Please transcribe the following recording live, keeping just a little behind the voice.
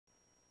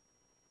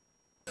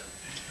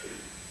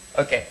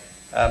Okay,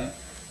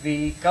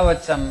 we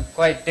covered some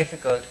quite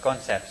difficult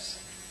concepts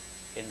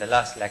in the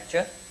last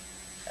lecture,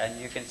 and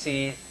you can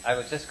see, I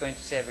was just going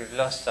to say we've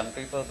lost some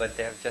people, but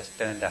they have just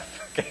turned up.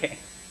 Okay,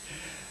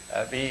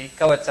 we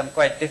covered some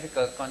quite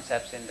difficult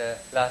concepts in the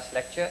last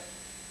lecture,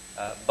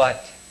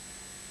 but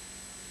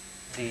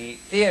the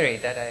theory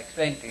that I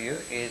explained to you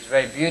is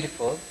very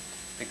beautiful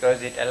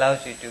because it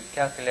allows you to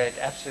calculate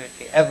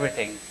absolutely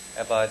everything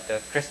about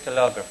the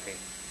crystallography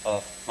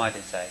of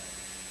martensite.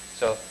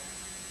 So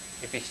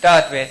if we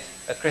start with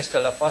a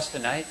crystal of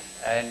austenite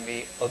and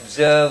we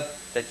observe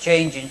the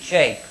change in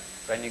shape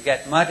when you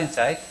get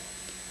martensite,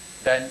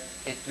 then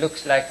it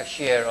looks like a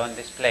shear on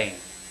this plane.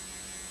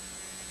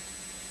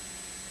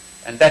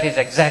 And that is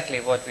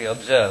exactly what we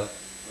observe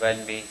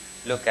when we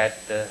look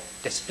at the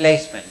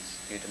displacements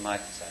due to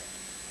martensite.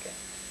 Okay.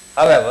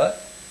 However,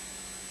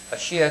 a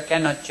shear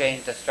cannot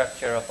change the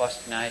structure of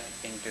austenite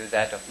into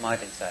that of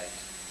martensite.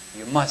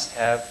 You must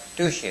have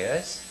two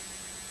shears,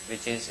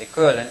 which is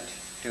equivalent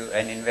to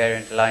an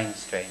invariant line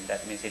strain.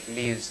 That means it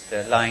leaves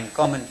the line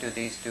common to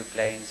these two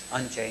planes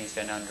unchanged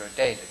and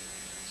unrotated.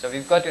 So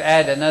we've got to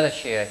add another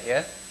shear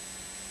here,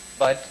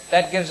 but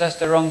that gives us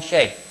the wrong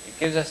shape. It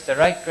gives us the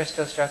right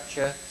crystal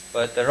structure,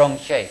 but the wrong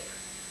shape.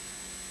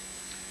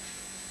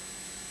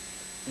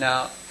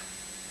 Now,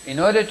 in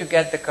order to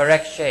get the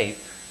correct shape,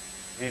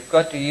 we've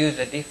got to use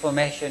a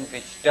deformation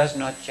which does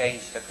not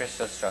change the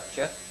crystal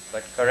structure,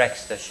 but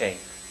corrects the shape.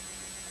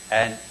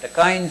 And the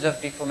kinds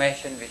of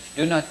deformation which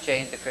do not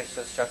change the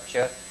crystal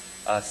structure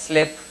are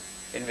slip,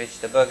 in which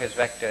the Burgers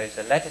vector is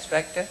a lattice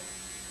vector,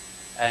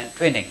 and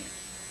twinning.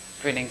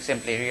 Twinning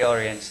simply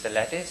reorients the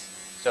lattice.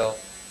 So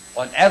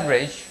on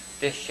average,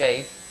 this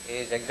shape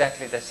is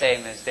exactly the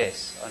same as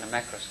this on a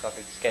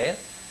macroscopic scale.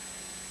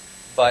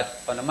 But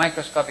on a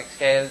microscopic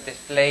scale, this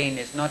plane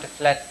is not a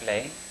flat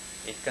plane.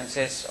 It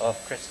consists of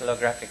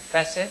crystallographic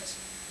facets,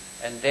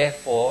 and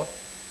therefore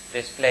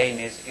this plane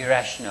is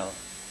irrational.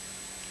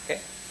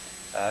 Okay?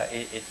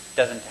 It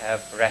doesn't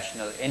have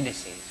rational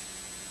indices.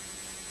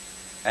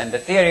 And the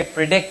theory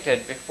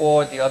predicted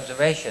before the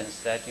observations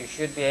that you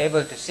should be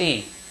able to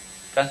see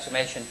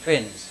transformation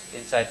twins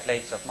inside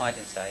plates of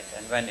martensite.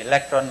 And when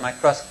electron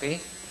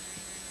microscopy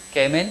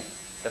came in,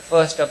 the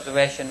first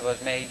observation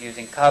was made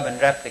using carbon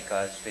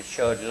replicas which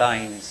showed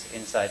lines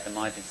inside the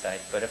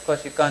martensite. But of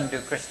course you can't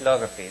do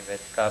crystallography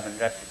with carbon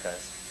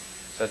replicas.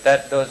 So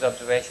those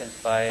observations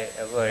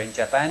were in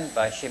Japan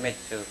by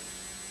Shimizu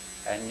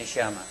and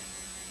Nishiyama.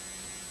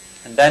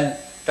 And then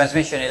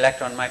transmission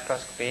electron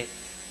microscopy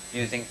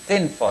using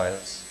thin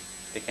foils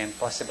became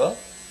possible,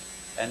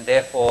 and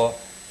therefore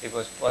we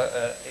were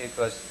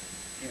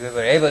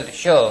able to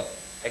show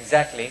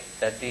exactly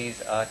that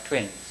these are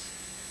twins.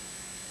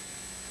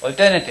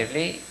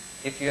 Alternatively,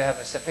 if you have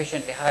a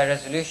sufficiently high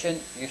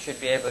resolution, you should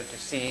be able to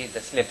see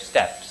the slip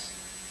steps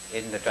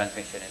in the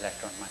transmission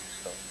electron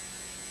microscope.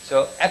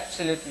 So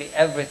absolutely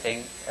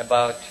everything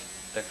about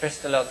the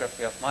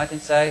crystallography of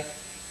martensite,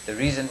 the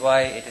reason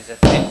why it is a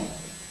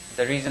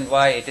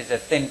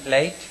thin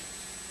plate,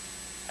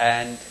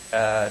 and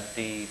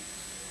the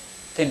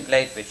thin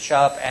plate with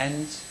sharp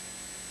ends,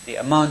 the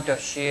amount of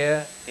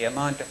shear, the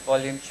amount of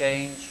volume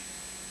change,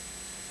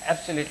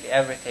 absolutely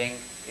everything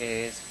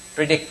is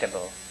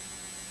predictable,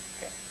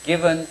 okay,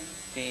 given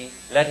the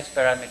lattice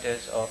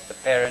parameters of the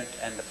parent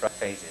and the product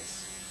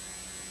phases.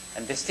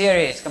 And this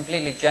theory is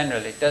completely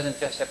general. It doesn't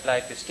just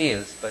apply to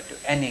steels, but to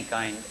any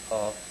kind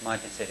of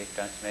martensitic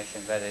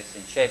transformation, whether it's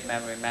in shape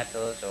memory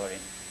metals or in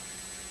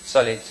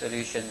solid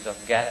solutions of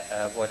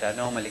what are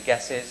normally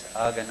gases,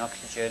 argon,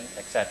 oxygen,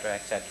 etc.,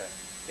 etc.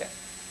 Yeah.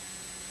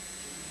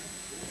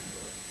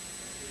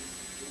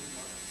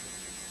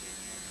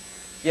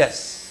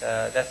 Yes,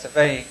 that's a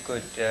very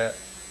good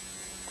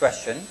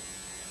question.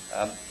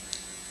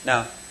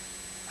 Now,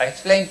 I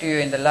explained to you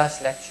in the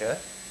last lecture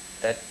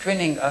that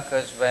twinning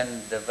occurs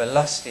when the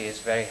velocity is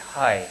very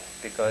high,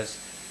 because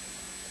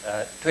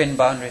twin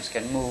boundaries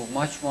can move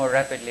much more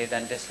rapidly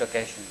than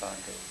dislocation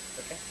boundaries.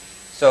 Okay?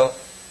 So,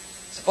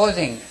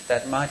 supposing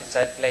that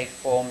martensite plate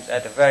forms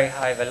at a very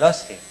high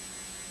velocity,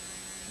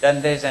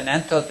 then there's an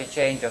enthalpy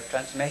change of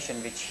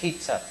transformation which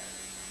heats up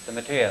the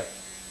material.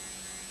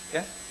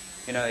 Yeah?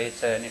 You know,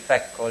 it's an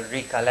effect called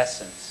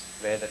recoalescence,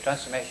 where the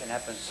transformation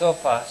happens so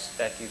fast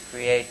that you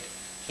create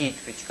heat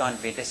which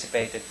can't be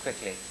dissipated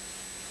quickly.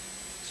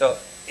 So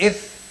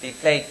if the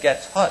plate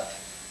gets hot,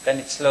 then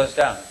it slows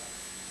down,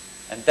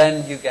 and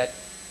then you get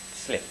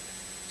slip.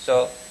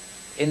 So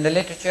in the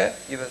literature,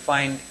 you will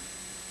find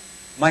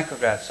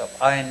micrographs of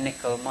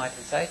iron-nickel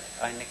martensite,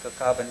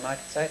 iron-nickel-carbon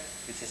martensite,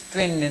 which is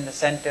twinned in the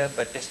center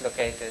but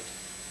dislocated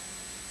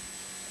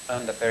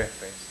on the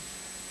peripheries.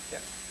 Yeah.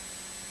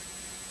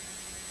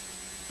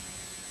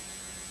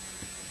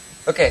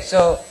 Okay,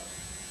 so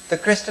the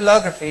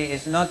crystallography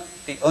is not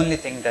the only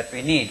thing that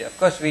we need. Of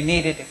course, we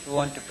need it if we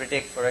want to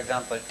predict, for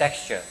example,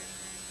 texture.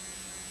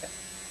 Okay.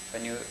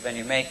 When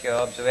you make your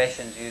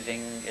observations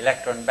using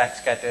electron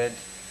backscattered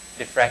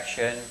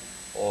diffraction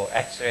or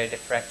X-ray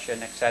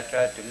diffraction,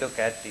 etc., to look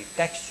at the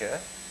texture,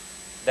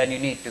 then you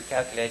need to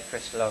calculate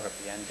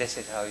crystallography, and this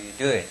is how you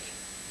do it.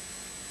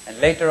 And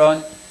later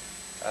on,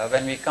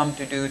 when we come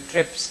to do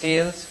trip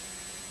steels,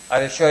 I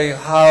will show you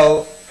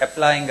how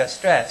applying a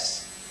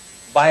stress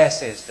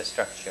biases the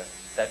structure.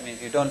 That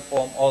means you don't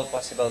form all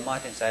possible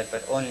martensite,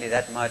 but only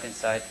that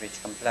martensite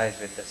which complies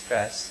with the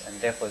stress, and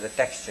therefore the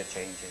texture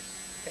changes.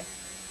 Okay?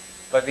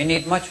 But we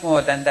need much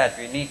more than that.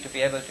 We need to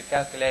be able to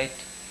calculate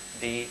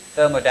the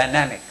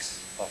thermodynamics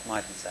of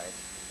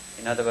martensite.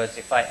 In other words,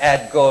 if I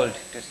add gold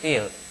to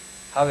steel,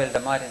 how will the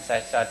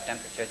martensite start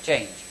temperature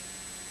change?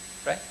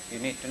 Right? You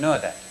need to know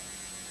that.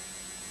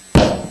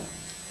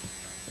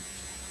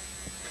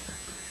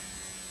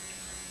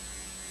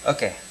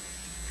 Okay.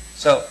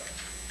 So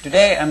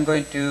today I'm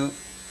going to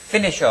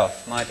finish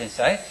off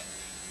martensite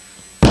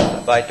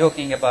by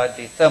talking about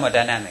the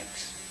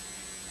thermodynamics.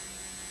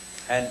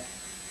 And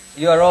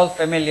you are all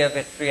familiar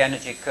with free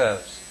energy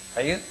curves,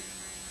 are you?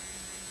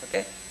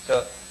 Okay,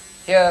 so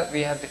here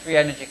we have the free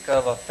energy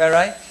curve of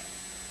ferrite,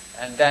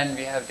 and then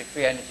we have the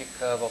free energy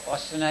curve of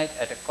austenite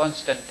at a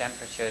constant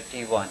temperature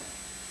T1.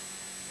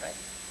 Right?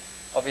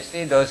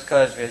 Obviously those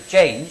curves will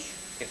change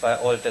if I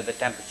alter the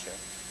temperature.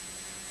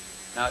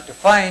 Now to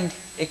find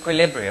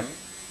equilibrium,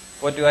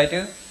 what do I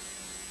do?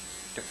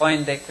 To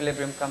find the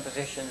equilibrium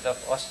compositions of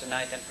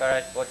austenite and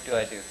ferrite, what do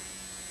I do?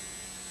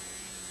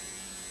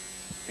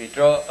 We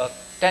draw a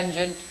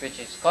tangent which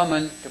is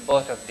common to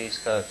both of these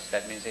curves.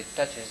 That means it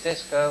touches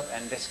this curve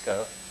and this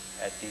curve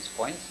at these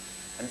points.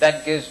 And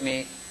that gives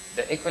me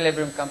the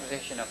equilibrium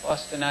composition of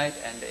austenite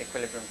and the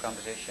equilibrium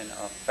composition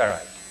of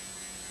ferrite.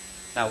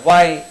 Now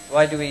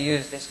why do we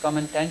use this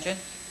common tangent?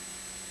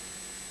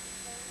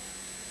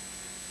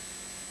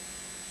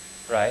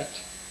 Right.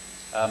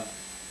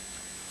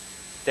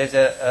 There's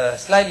a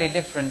slightly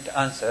different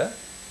answer.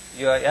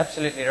 You are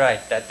absolutely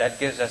right that that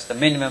gives us the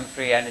minimum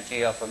free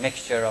energy of a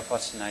mixture of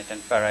austenite and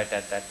ferrite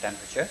at that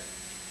temperature.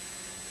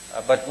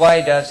 But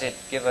why does it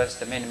give us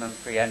the minimum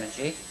free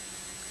energy?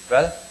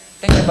 Well,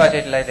 think about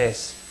it like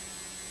this.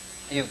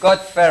 You've got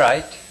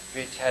ferrite,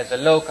 which has a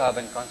low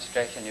carbon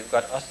concentration. You've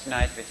got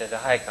austenite, which has a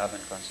high carbon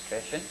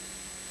concentration.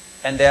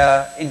 And they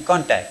are in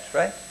contact,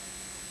 right?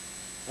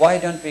 Why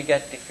don't we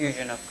get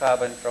diffusion of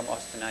carbon from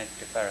austenite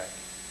to ferrite?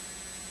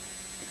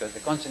 Because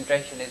the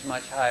concentration is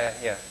much higher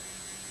here.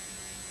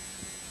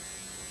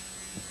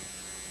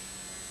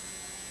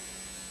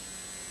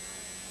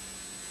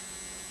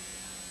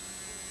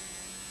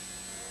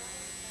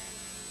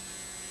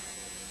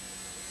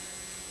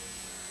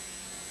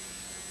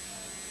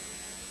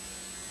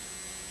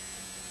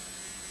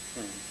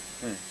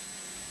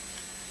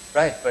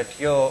 Right, but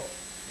your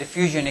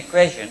diffusion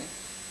equation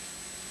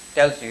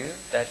tells you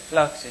that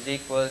flux is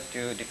equal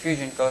to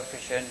diffusion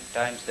coefficient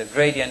times the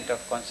gradient of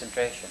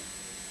concentration.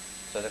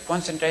 So the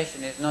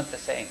concentration is not the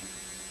same.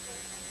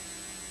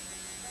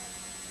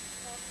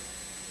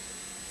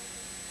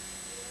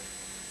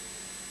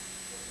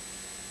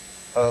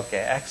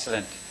 Okay,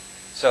 excellent.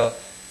 So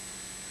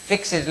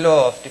Fick's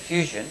law of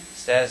diffusion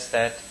says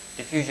that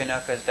diffusion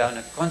occurs down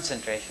a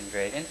concentration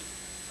gradient,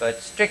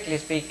 but strictly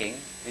speaking,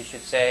 we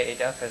should say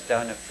it occurs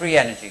down a free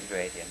energy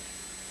gradient.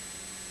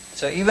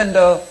 So even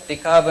though the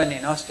carbon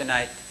in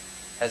austenite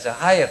has a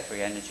higher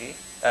free energy,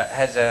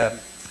 has a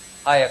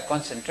higher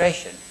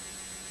concentration,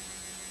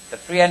 the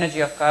free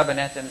energy of carbon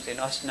atoms in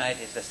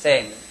austenite is the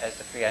same as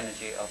the free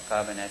energy of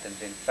carbon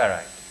atoms in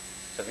ferrite.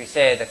 So we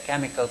say the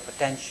chemical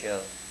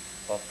potential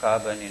of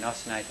carbon in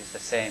austenite is the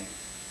same.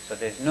 So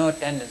there's no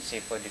tendency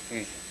for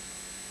diffusion.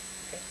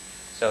 Okay?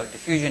 So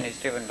diffusion is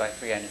driven by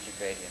free energy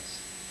gradients.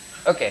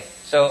 Okay,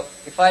 so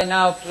if I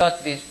now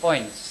plot these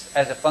points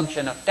as a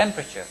function of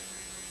temperature,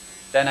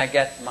 then I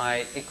get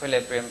my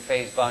equilibrium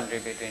phase boundary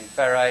between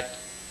ferrite,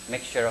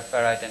 mixture of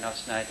ferrite and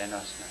austenite.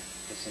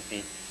 This is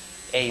the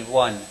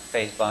A1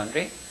 phase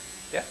boundary,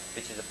 yeah,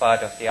 which is a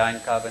part of the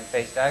iron-carbon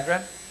phase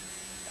diagram.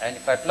 And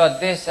if I plot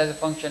this as a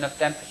function of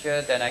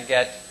temperature, then I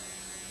get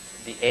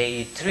the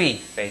AE3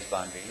 phase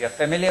boundary. You are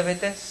familiar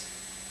with this?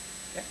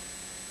 Yeah.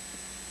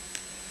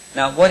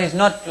 Now, what is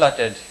not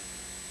plotted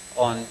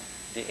on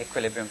the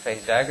equilibrium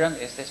phase diagram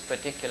is this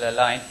particular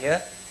line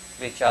here,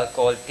 which I'll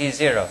call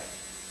T0.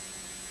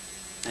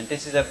 And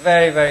this is a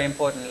very, very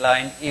important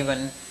line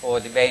even for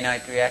the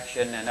bainite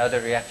reaction and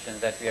other reactions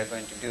that we are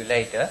going to do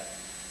later.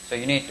 So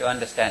you need to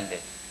understand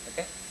it.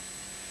 Okay?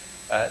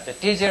 The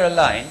T0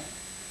 line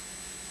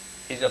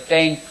is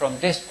obtained from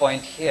this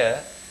point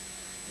here,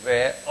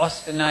 where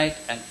austenite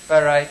and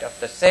ferrite of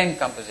the same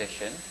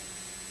composition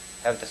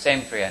have the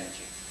same free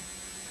energy.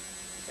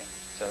 Okay?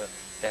 So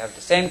they have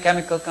the same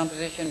chemical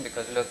composition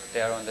because, look,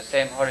 they are on the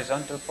same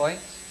horizontal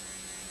points,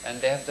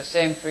 and they have the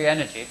same free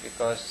energy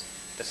because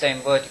the same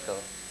vertical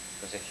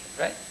position,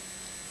 right?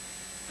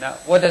 Now,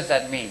 what does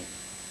that mean?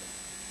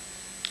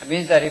 It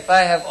means that if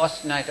I have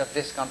austenite of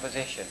this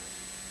composition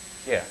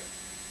here,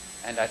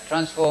 and I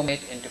transform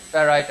it into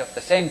ferrite of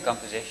the same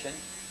composition,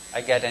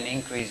 I get an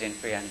increase in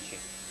free energy.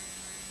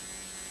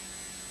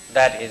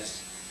 That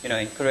is,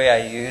 in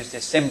Korea you use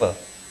this symbol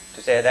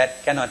to say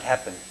that cannot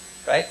happen,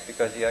 right?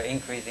 Because you are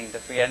increasing the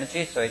free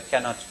energy, so it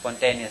cannot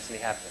spontaneously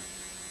happen.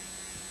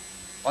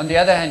 On the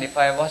other hand, if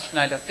I have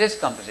austenite of this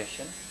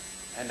composition,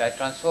 and I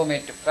transform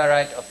it to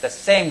ferrite of the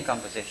same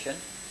composition,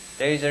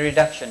 there is a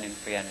reduction in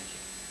free energy.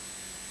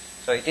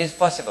 So it is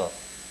possible.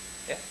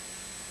 Yeah?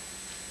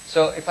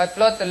 So if I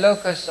plot the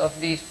locus of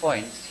these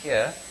points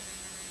here,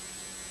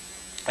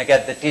 I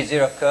get the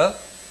T0 curve.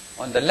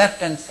 On the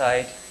left-hand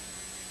side,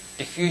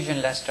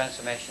 diffusion-less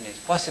transformation is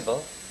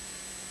possible.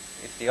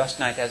 If the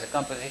austenite has a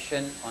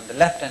composition on the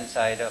left-hand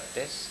side of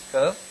this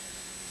curve,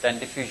 then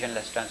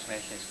diffusion-less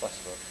transformation is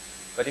possible.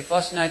 But if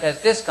austenite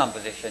has this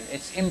composition,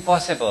 it's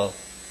impossible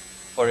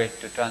for it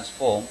to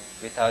transform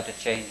without a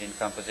change in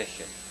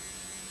composition.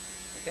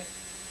 Okay?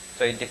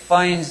 So it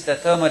defines the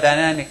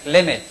thermodynamic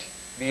limit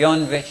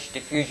beyond which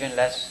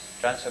diffusion-less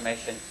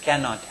transformation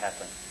cannot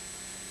happen.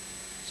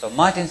 So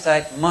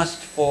martensite must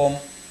form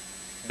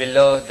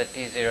below the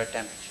T0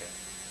 temperature.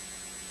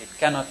 It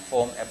cannot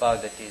form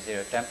above the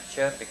T0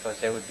 temperature because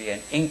there would be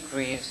an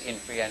increase in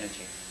free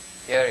energy.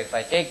 Here, if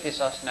I take this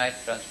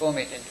austenite, transform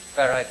it into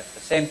ferrite of the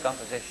same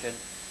composition,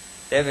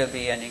 there will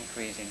be an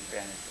increase in free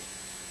energy.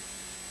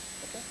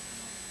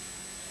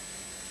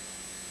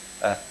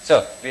 Okay?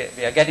 So,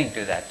 we are getting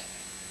to that.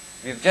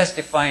 We've just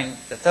defined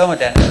the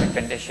thermodynamic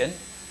condition,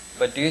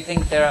 but do you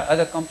think there are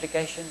other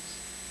complications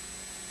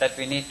that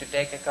we need to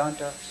take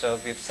account of? So,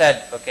 we've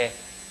said, okay,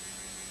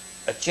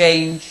 a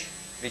change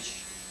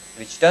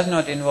which does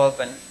not involve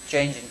a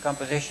change in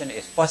composition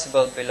is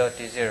possible below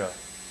T0.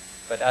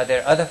 But are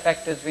there other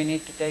factors we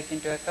need to take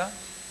into account?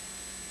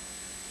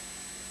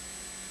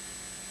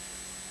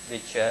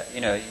 Which,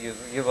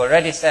 you've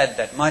already said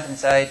that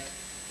martensite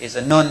is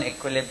a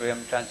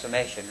non-equilibrium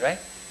transformation, right?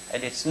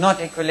 And it's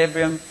not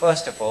equilibrium,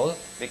 first of all,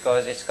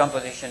 because its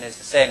composition is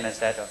the same as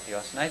that of the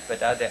austenite.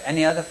 But are there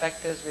any other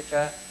factors which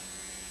are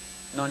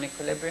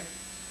non-equilibrium?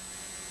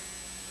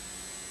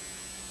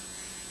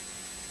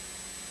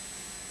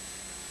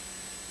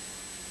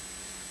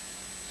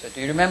 So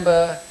do you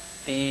remember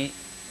the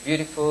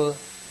beautiful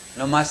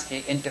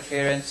Nomansky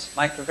interference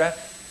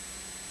micrograph?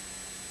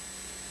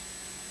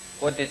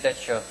 What did that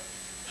show?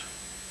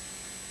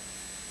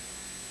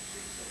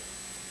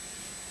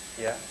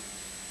 Yeah.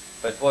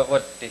 But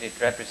what did it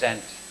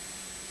represent?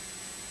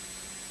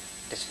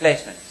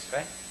 Displacements,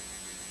 right?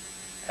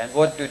 And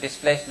what do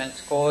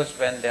displacements cause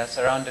when they are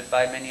surrounded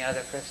by many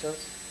other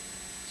crystals?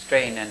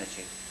 Strain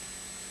energy.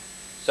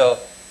 So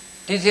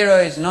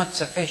T0 is not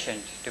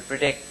sufficient to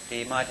predict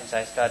the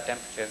martensite start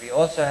temperature. We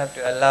also have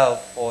to allow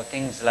for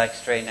things like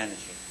strain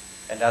energy.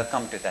 And I'll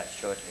come to that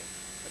shortly.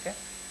 Okay?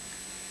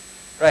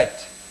 Right.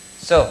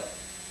 So,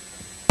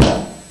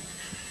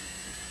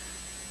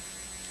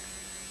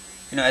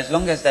 as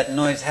long as that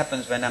noise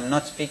happens when I'm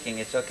not speaking,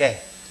 it's okay.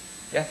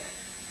 Yeah?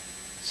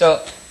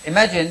 So,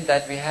 imagine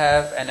that we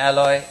have an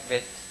alloy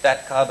with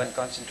that carbon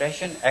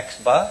concentration, X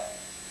bar,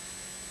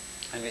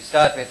 and we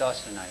start with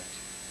austenite.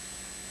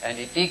 And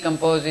it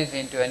decomposes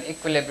into an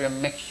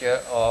equilibrium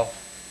mixture of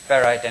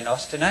ferrite and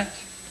austenite.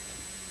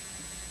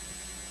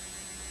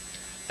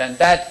 Then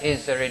that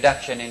is the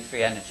reduction in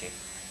free energy.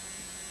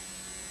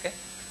 Okay?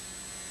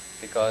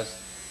 Because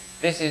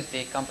this is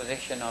the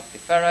composition of the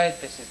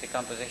ferrite, this is the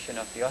composition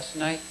of the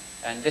austenite,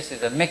 and this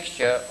is a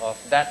mixture of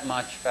that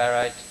much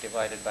ferrite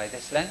divided by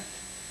this length,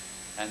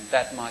 and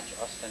that much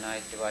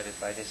austenite divided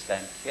by this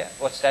length. Yeah?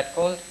 What's that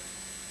called?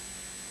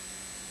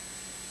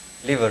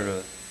 Lever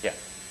rule. Yeah.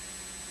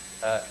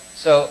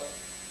 So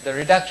the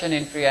reduction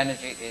in free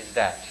energy is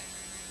that.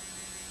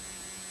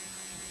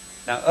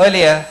 Now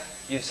earlier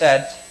you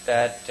said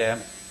that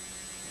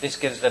this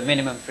gives the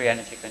minimum free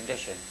energy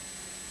condition.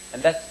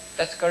 And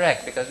that's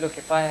correct, because look,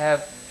 if I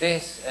have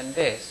this and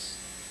this,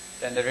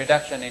 then the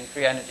reduction in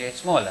free energy is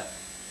smaller.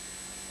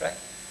 Right?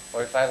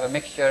 Or if I have a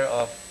mixture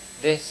of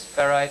this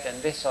ferrite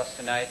and this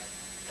austenite,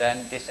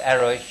 then this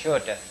arrow is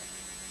shorter.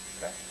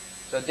 Right?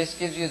 So this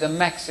gives you the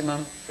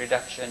maximum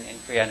reduction in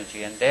free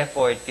energy, and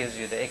therefore it gives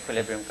you the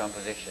equilibrium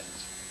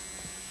compositions.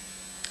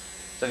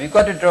 So we've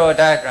got to draw a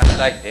diagram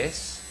like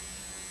this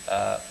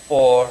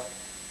for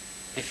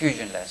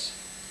diffusionless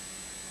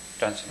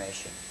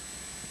transformation.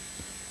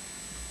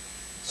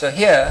 So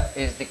here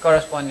is the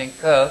corresponding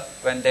curve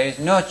when there is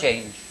no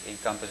change in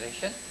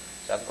composition.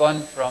 So I've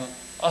gone from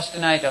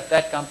austenite of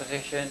that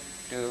composition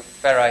to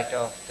ferrite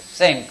of the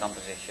same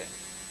composition.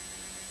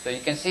 So you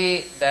can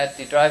see that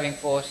the driving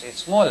force is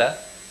smaller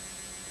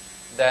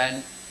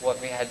than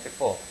what we had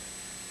before.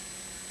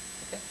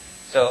 Okay?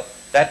 So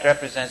that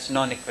represents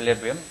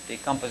non-equilibrium. The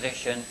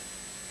composition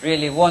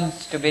really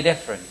wants to be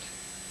different,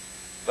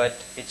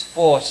 but it's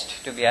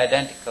forced to be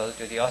identical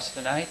to the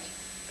austenite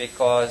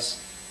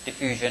because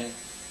diffusion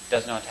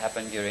does not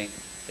happen during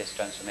this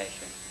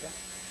transformation. Yeah?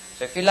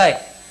 So if you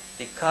like,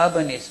 the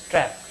carbon is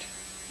trapped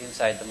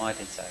inside the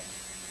martensite.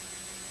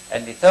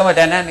 And the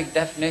thermodynamic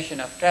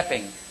definition of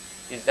trapping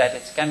is that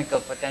its chemical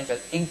potential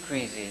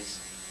increases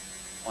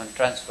on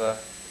transfer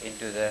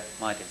into the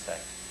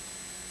martensite.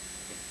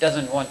 It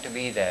doesn't want to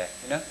be there,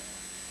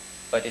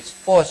 but it's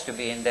forced to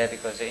be in there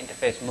because the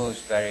interface moves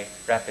very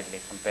rapidly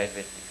compared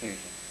with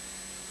diffusion.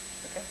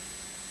 Okay?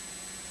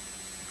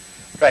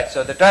 Right,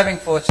 so the driving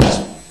force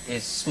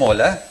is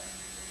smaller.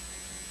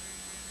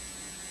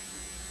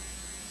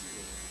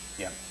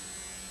 Yeah.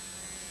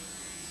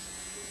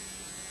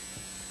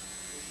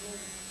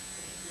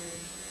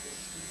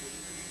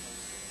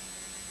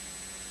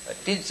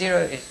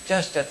 T0 is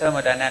just a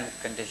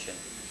thermodynamic condition.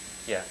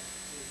 Yeah.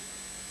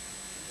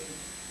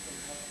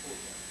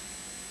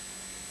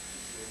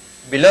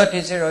 Below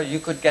T0, you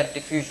could get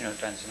diffusional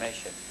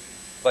transformation,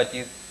 but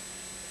you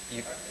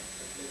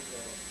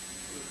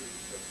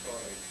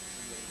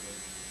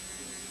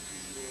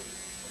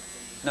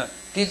no,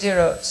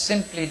 T0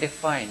 simply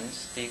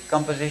defines the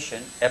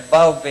composition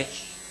above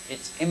which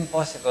it's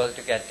impossible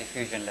to get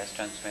diffusionless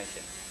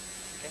transformation.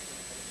 Okay?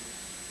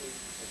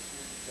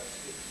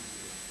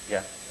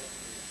 Yeah.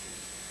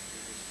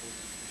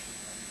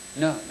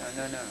 No.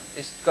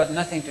 It's got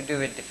nothing to do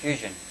with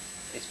diffusion.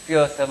 It's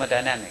pure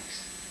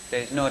thermodynamics.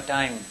 There is no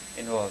time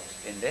involved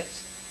in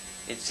this.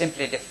 It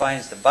simply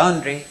defines the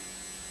boundary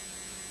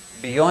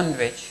beyond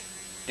which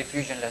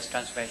diffusionless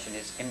transformation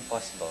is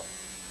impossible.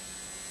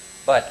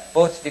 But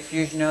both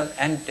diffusional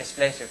and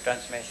displacive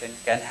transformation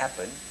can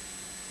happen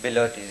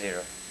below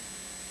T0.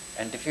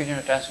 And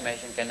diffusional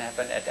transformation can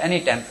happen at any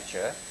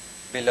temperature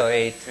below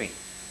A3.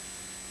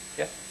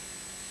 Yeah?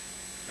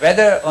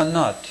 Whether or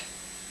not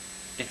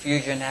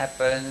diffusion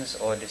happens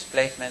or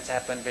displacements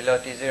happen below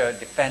T0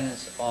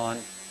 depends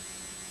on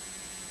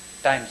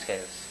time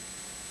scales.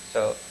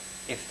 So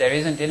if there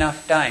isn't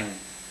enough time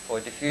for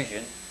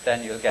diffusion,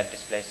 then you'll get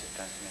displacive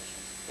transformation.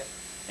 Okay?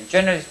 And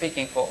generally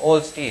speaking, for all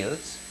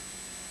steels,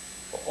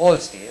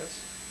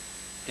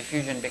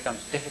 diffusion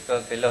becomes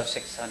difficult below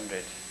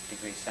 600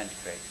 degrees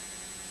centigrade.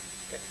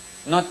 Okay?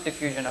 Not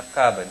diffusion of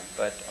carbon,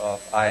 but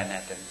of iron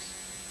atoms.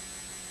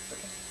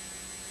 Okay?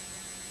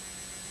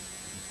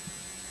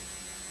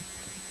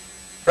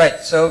 Right,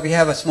 so we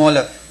have a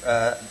smaller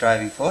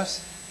driving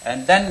force.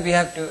 And then we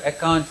have to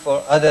account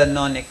for other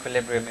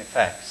non-equilibrium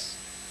effects.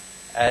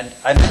 And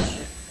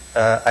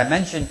I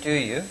mentioned to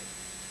you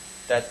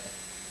that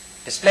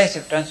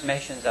displacive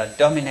transformations are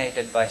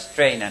dominated by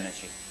strain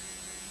energy.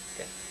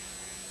 Okay?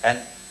 And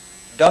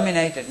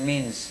dominated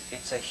means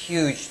it's a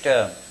huge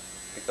term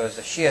because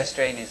the shear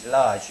strain is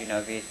large. You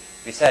know,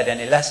 we said an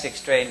elastic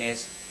strain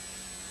is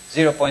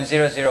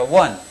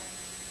 0.001,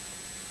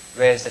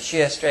 whereas the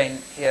shear strain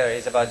here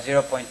is about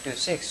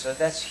 0.26. So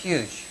that's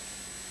huge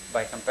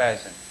by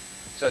comparison.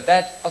 So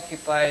that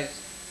occupies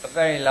a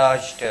very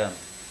large term.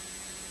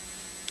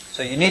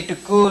 So you need to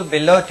cool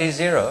below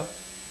T0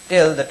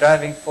 till the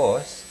driving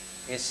force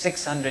is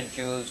 600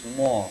 joules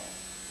more,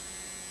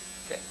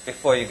 okay,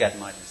 before you get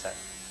martensite.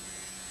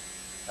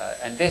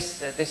 And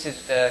this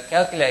is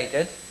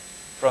calculated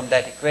from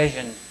that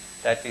equation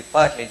that we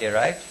partly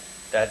derived,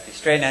 that the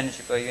strain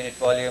energy per unit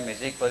volume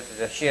is equal to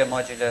the shear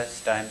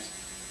modulus times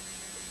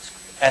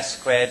S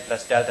squared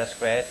plus delta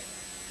squared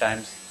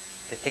times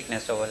the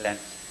thickness over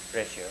length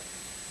ratio.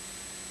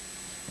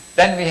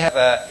 Then we have,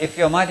 if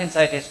your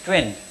martensite is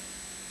twinned,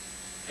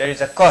 there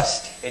is a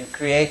cost in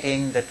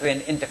creating the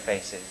twin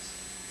interfaces.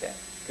 Okay?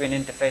 Twin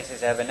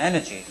interfaces have an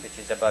energy which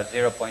is about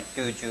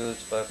 0.2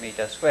 joules per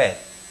meter squared.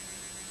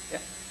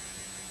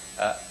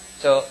 Yeah?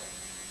 So,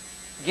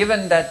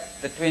 given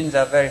that the twins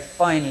are very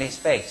finely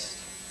spaced,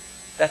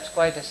 that's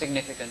quite a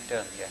significant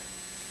term here,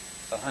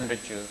 100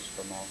 joules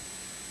per mole.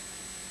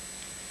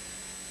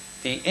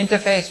 The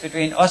interface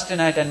between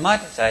austenite and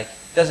martensite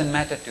doesn't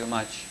matter too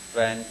much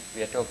when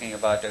we are talking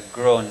about a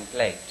grown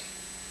plate,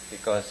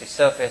 because the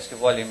surface to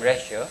volume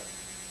ratio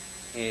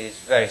is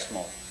very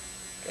small.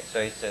 Okay, so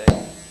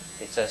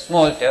it's a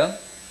small term,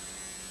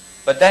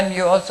 but then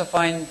you also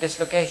find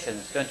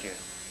dislocations, don't you,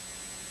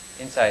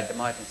 inside the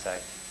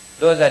martensite.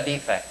 Those are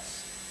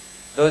defects.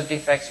 Those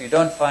defects you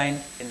don't find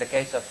in the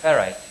case of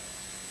ferrite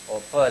or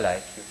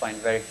pearlite. You find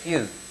very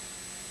few,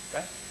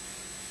 right?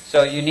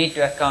 So you need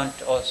to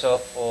account also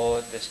for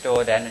the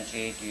stored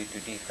energy due to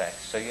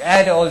defects. So you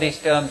add all these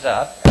terms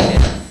up,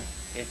 and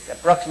it's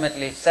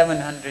approximately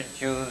 700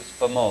 joules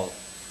per mole,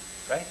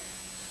 right?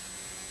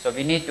 So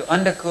we need to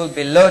undercool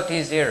below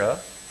T0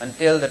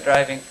 until the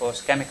driving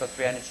force chemical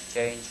free energy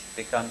change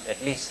becomes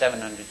at least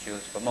 700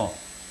 joules per mole.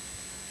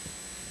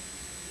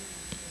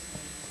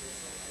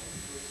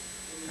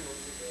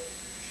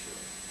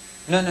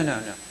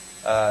 No.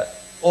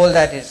 All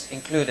that is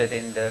included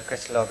in the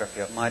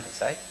crystallography of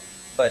martensite,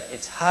 but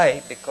it's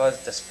high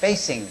because the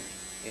spacing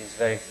is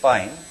very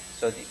fine,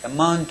 so the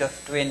amount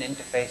of twin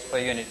interface per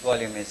unit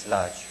volume is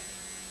large.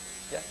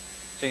 Yeah?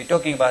 So you're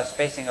talking about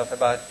spacing of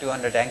about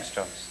 200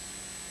 angstroms,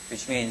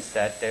 which means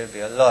that there will be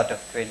a lot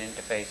of twin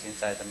interface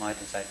inside the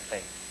martensite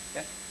plate.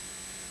 Yeah?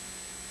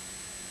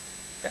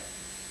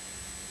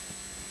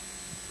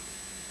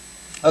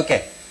 Yeah?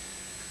 Okay,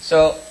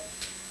 so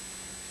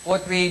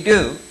what we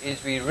do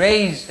is we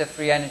raise the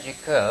free energy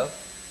curve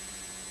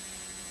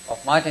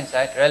of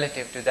martensite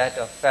relative to that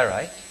of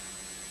ferrite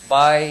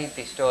by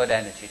the stored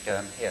energy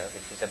term here,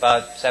 which is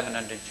about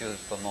 700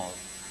 joules per mole.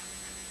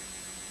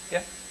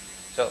 Yeah?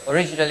 So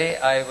originally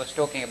I was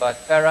talking about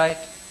ferrite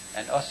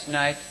and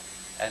austenite,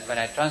 and when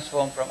I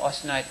transform from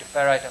austenite to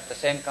ferrite of the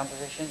same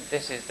composition,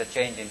 this is the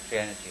change in free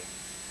energy.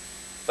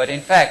 But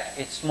in fact,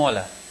 it's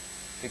smaller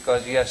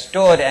because you have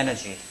stored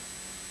energy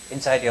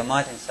inside your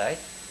martensite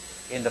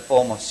in the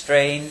form of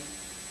strain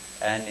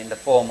and in the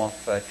form of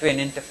twin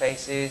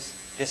interfaces,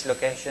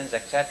 dislocations,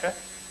 etc.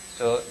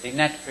 So the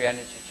net free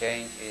energy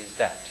change is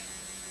that.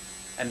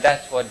 And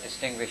that's what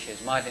distinguishes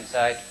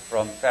martensite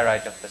from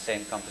ferrite of the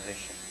same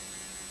composition.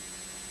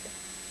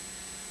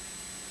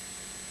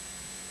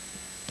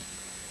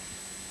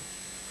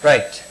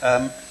 Right.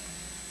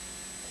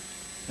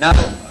 Now,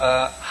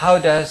 how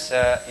does,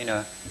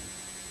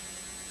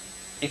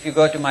 if you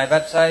go to my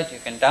website, you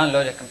can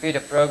download a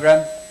computer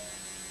program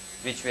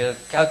which will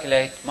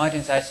calculate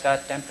martensite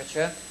start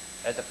temperature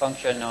as a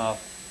function of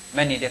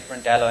many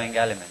different alloying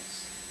elements.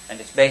 And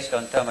it's based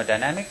on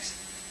thermodynamics.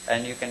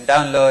 And you can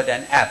download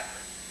an app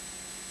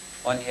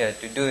on here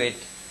to do it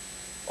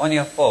on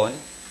your phone.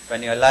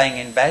 When you're lying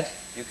in bed,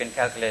 you can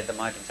calculate the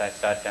martensite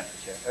start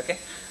temperature. Okay?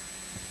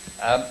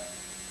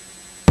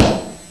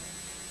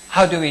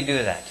 How do we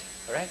do that?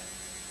 All right?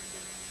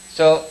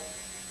 So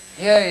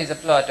here is a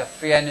plot of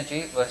free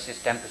energy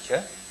versus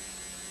temperature.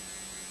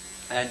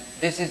 And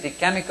this is the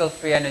chemical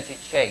free energy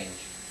change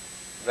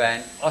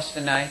when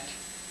austenite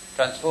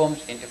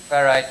transforms into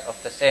ferrite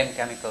of the same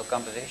chemical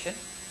composition.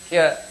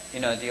 Here,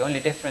 the only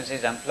difference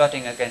is I'm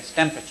plotting against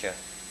temperature.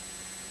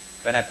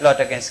 When I plot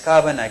against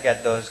carbon, I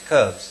get those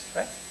curves,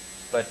 right?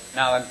 But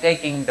now I'm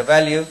taking the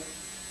value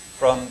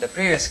from the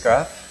previous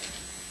graph.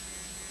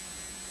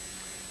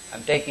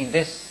 I'm taking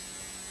this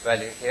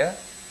value here,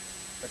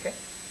 okay,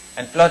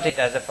 and plot it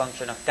as a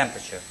function of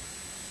temperature.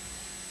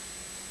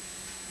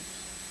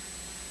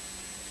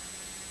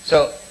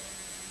 So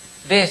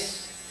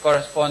this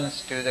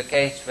corresponds to the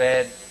case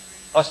where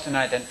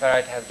austenite and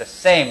ferrite have the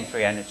same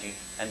free energy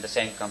and the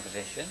same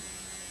composition,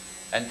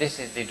 and this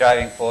is the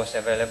driving force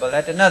available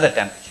at another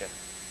temperature.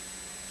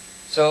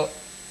 So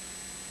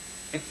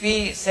if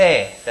we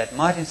say that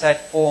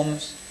martensite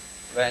forms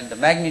when the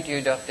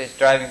magnitude of this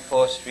driving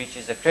force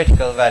reaches a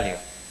critical value,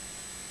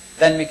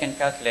 then we can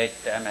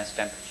calculate the MS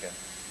temperature.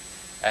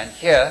 And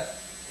here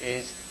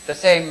is the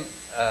same,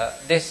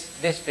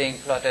 this being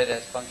plotted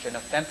as function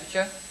of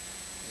temperature.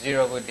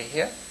 0 would be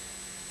here.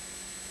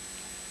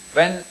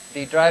 When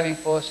the driving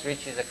force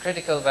reaches a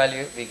critical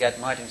value, we get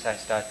martensite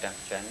start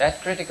temperature. And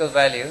that critical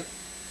value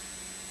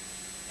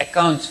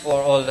accounts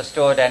for all the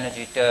stored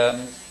energy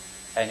terms.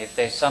 And if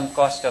there's some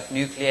cost of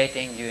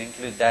nucleating, you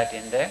include that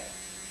in there.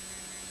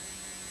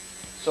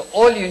 So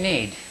all you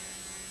need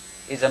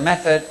is a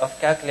method of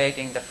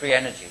calculating the free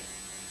energy.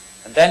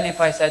 And then if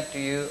I said to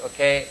you,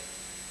 okay,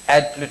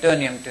 add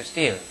plutonium to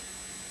steel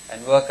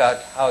and work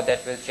out how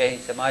that will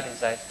change the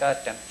martensite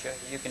start temperature,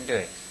 you can do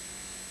it.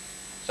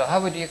 So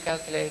how would you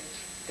calculate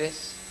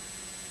this?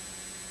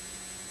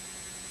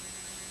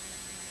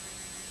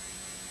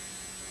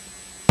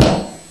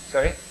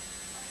 Sorry?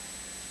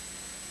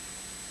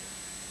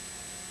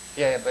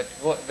 Yeah, but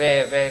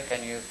where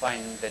can you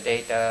find the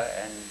data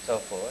and so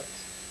forth?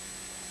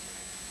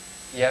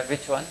 Yeah,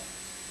 which one?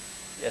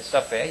 Yes,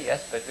 software,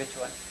 yes, but which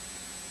one?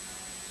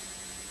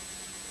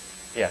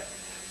 Yeah.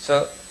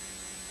 So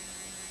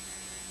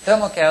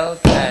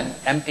thermocalc and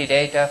empty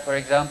data, for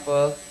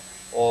example,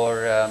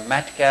 or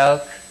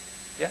matcalc,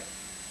 yeah,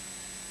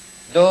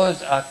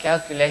 those are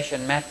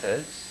calculation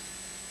methods,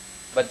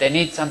 but they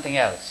need something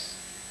else.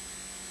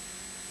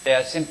 They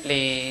are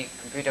simply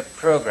computer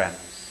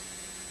programs.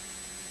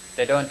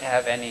 They don't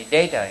have any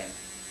data in.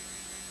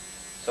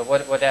 So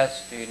what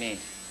else do you need?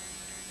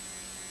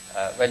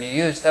 When you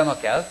use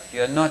thermocalc,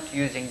 you're not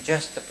using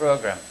just the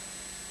program.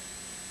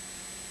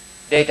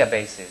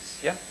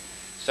 Databases, yeah?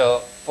 So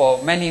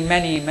for many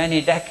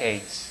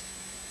decades,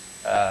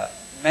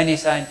 many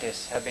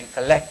scientists have been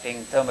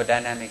collecting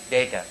thermodynamic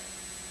data.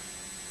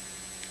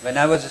 When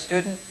I was a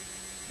student,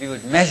 we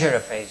would measure a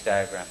phase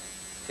diagram.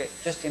 Okay?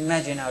 Just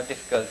imagine how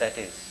difficult that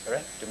is,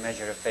 right? To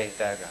measure a phase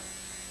diagram.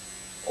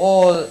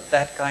 All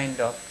that kind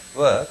of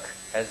work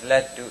has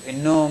led to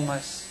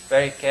enormous,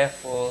 very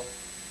careful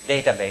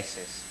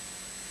databases.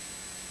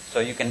 So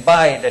you can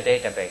buy the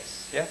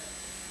database, yeah?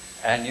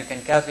 And you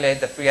can calculate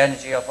the free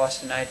energy of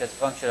austenite as a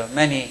function of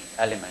many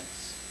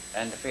elements,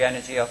 and the free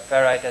energy of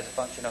ferrite as a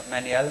function of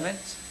many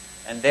elements.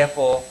 And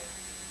therefore,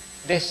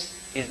 this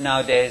is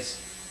nowadays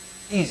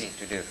easy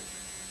to do.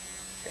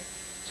 Okay?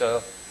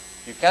 So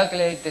you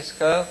calculate this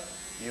curve,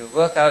 you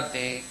work out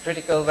the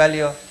critical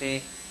value of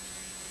the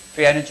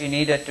free energy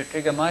needed to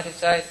trigger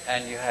martensite,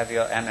 and you have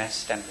your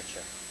MS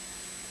temperature.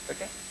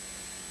 Okay?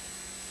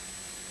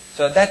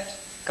 So that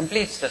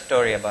completes the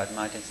story about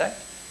martensite.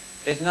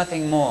 There's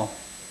nothing more,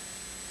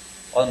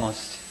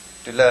 almost,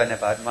 to learn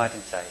about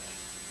martensite.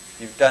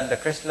 You've done the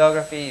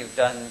crystallography, you've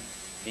done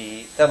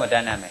the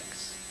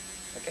thermodynamics.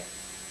 Okay?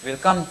 We'll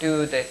come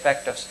to the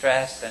effect of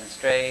stress and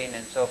strain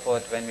and so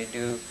forth when we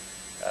do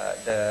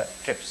the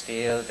trip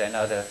steels and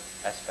other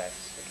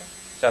aspects. Okay?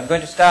 So I'm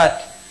going to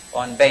start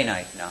on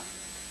bainite now,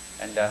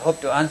 and I hope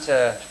to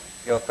answer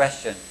your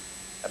question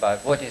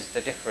about what is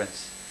the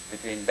difference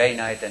between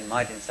bainite and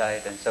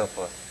martensite and so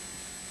forth.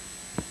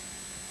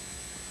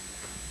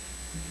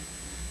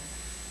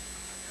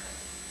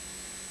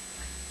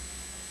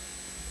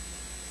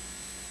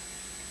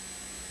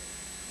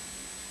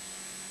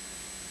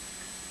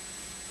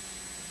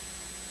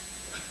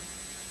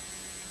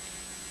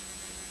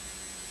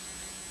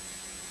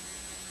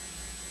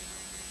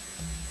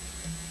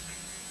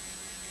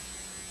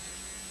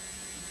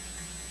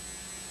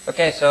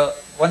 Okay, so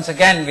once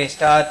again we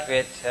start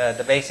with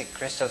the basic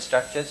crystal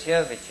structures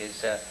here, which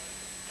is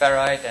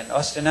ferrite and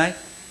austenite.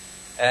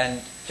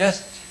 And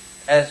just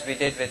as we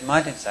did with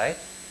martensite,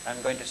 I'm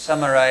going to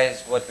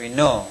summarize what we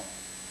know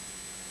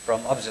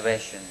from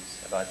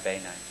observations about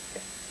bainite.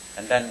 Okay?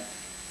 And then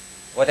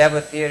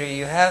whatever theory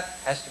you have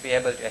has to be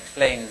able to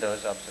explain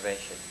those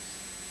observations.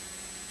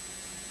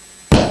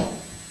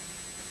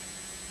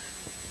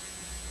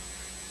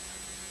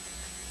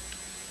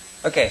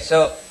 Okay,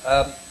 so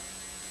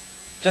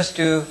just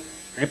to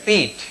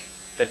repeat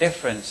the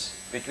difference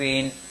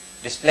between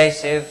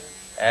displacive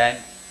and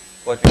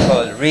what we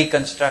call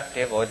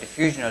reconstructive or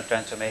diffusional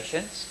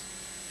transformations.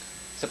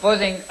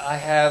 Supposing I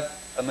have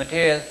a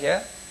material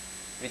here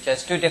which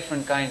has two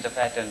different kinds of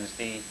atoms,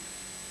 the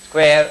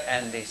square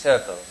and the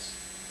circles,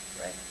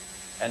 right?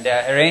 And they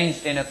are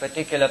arranged in a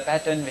particular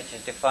pattern which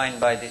is defined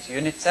by this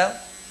unit cell,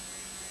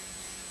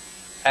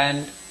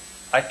 and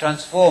I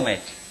transform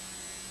it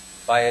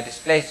by a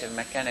displacive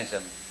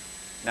mechanism.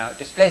 Now,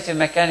 displacive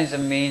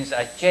mechanism means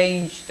I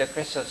change the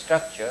crystal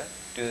structure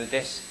to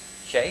this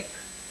shape,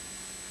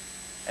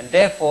 and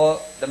therefore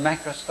the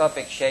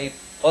macroscopic shape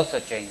also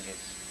changes,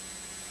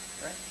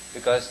 right?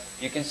 Because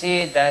you can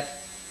see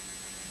that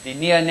the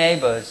near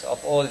neighbors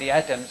of all the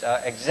atoms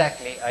are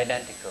exactly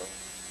identical,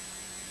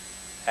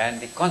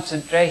 and the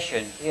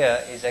concentration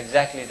here is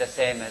exactly the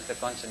same as the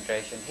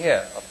concentration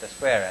here of the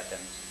square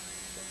atoms.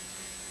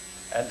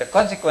 And the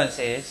consequence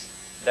is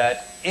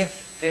that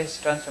if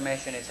this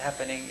transformation is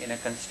happening in a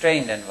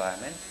constrained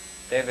environment,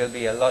 there will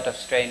be a lot of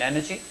strain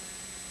energy,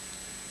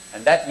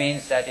 and that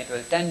means that it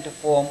will tend to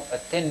form a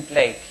thin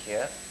plate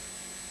here,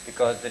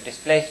 because the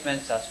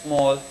displacements are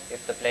small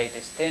if the plate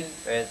is thin,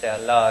 whereas they are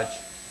large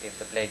if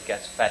the plate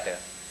gets fatter.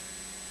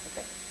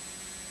 Okay.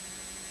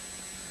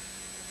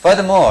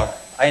 Furthermore,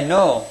 I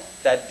know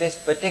that this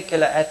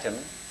particular atom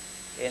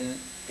in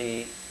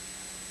the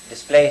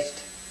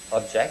displaced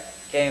object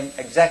came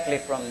exactly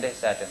from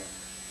this atom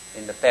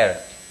in the parent.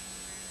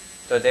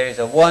 So there is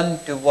a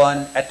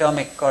one-to-one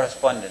atomic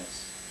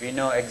correspondence. We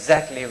know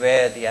exactly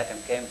where the atom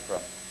came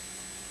from.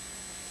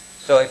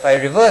 So if I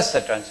reverse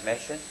the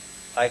transformation,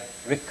 I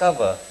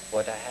recover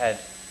what I had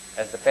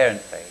as the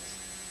parent phase.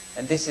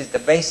 And this is the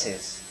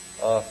basis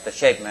of the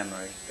shape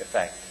memory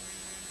effect.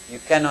 You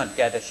cannot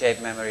get a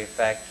shape memory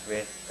effect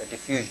with a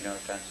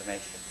diffusional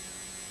transformation.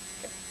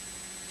 Okay.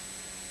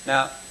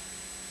 Now,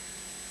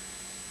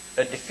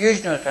 a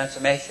diffusional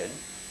transformation,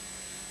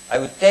 I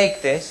would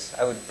take this,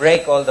 I would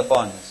break all the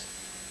bonds,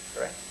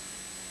 correct?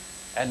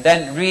 And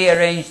then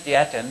rearrange the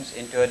atoms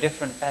into a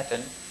different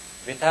pattern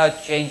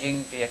without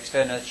changing the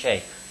external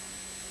shape.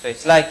 So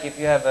it's like if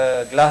you have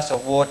a glass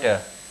of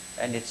water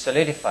and it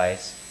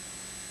solidifies,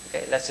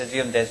 okay, let's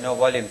assume there's no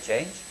volume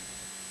change,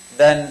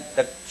 then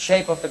the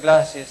shape of the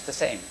glass is the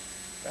same,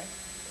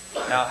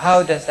 right? Now,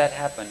 how does that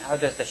happen? How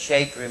does the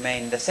shape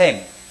remain the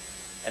same?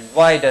 And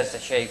why is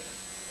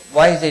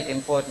it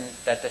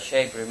important that the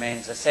shape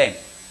remains the same?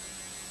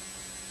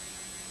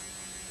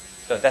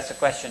 So that's a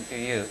question to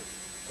you.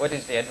 What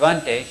is the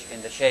advantage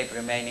in the shape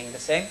remaining the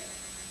same?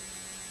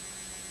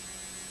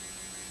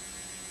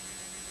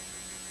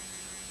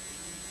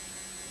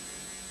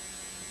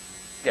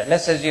 Yeah,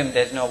 let's assume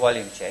there's no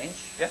volume change.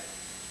 Yeah?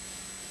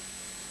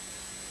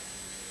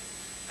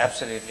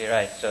 Absolutely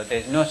right. So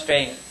there's no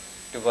strain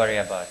to worry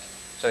about.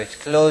 So it's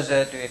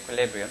closer to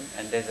equilibrium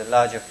and there's a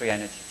larger free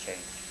energy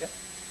change. Yeah?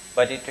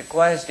 But it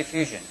requires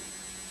diffusion.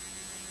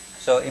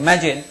 So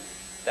imagine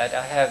that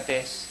I have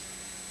this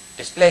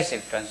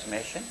displacive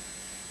transformation,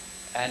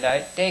 and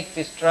I take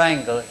this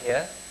triangle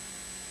here,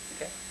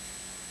 okay,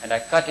 and I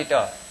cut it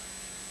off,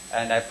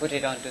 and I put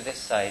it onto this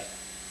side.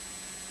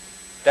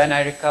 Then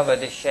I recover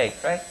this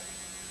shape, right?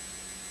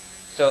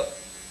 So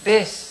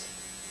this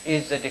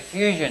is the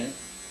diffusion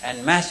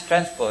and mass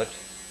transport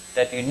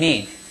that you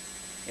need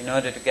in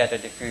order to get a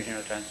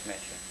diffusional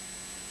transformation.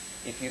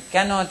 If you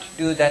cannot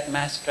do that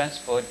mass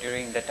transport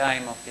during the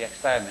time of the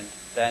experiment,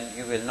 then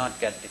you will not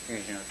get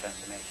diffusional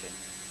transformation.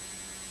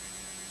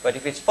 But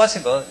if it's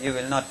possible, you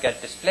will not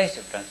get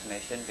displacive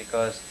transformation,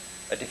 because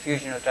a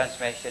diffusional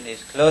transformation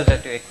is closer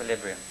to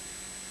equilibrium.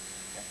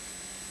 Okay.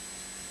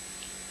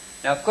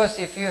 Now, of course,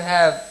 if you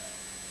have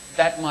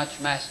that much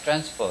mass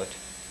transport,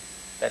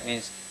 that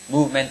means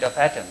movement of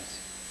atoms,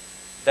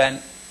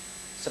 then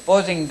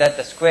supposing that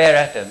the square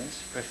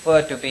atoms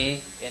prefer to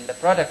be in the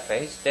product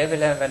phase, they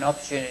will have an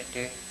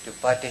opportunity to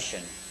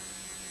partition.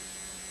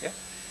 Yeah?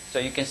 So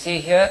you can see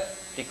here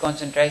the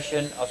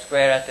concentration of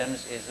square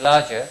atoms is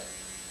larger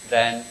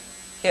than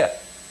here,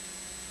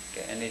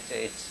 okay, and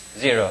it's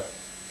 0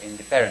 in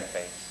the parent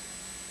phase.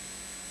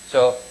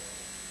 So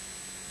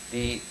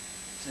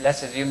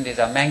let's assume these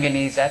are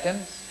manganese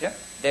atoms. Yeah?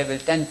 They will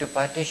tend to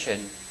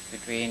partition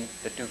between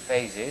the two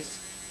phases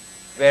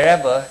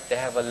wherever they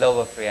have a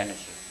lower free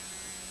energy.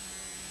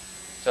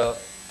 So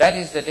that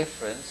is the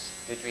difference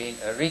between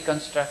a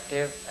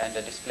reconstructive and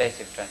a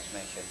displacive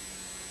transformation.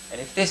 And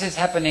if this is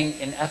happening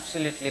in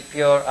absolutely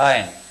pure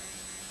iron,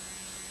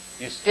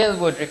 you still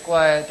would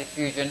require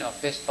diffusion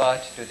of this part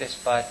to this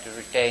part to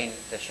retain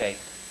the shape.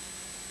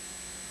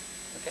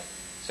 Okay?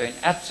 So So in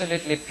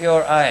absolutely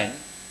pure iron,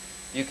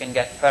 you can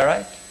get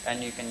ferrite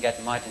and you can get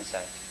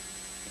martensite.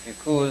 If you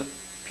cool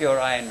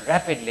pure iron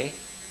rapidly,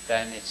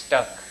 then it's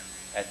stuck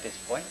at this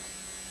point.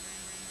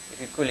 If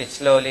you cool it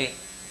slowly,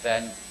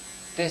 then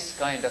this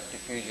kind of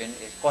diffusion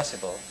is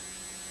possible,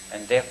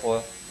 and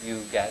therefore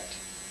you get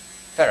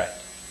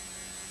ferrite.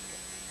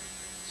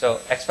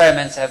 So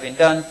experiments have been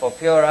done for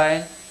pure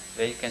iron,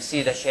 where you can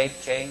see the shape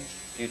change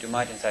due to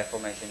martensite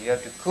formation. You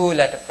have to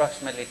cool at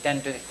approximately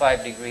 10 to the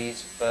 5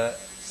 degrees per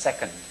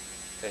second.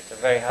 So it's a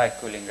very high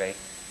cooling rate.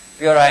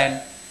 Pure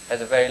iron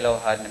has a very low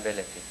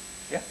hardenability.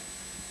 Yeah?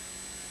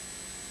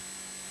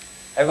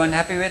 Everyone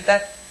happy with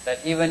that?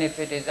 That even if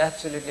it is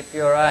absolutely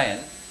pure iron,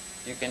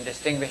 you can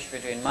distinguish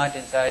between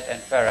martensite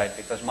and ferrite,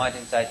 because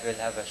martensite will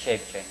have a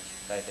shape change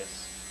like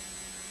this.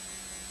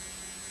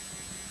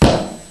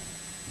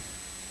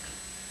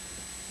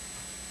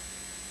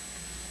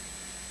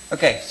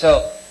 Okay,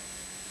 so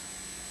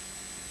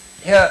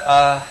here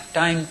are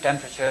time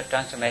temperature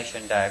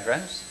transformation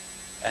diagrams,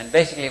 and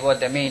basically what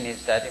they mean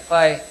is that if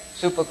I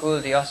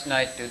supercool the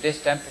austenite to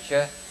this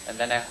temperature and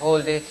then I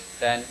hold it,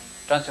 then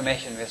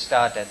transformation will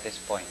start at this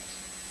point.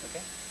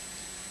 Okay?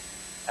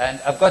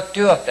 And I've got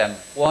two of them.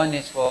 One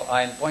is for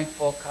iron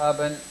 0.4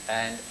 carbon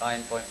and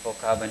iron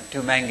 0.4 carbon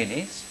 2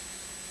 manganese.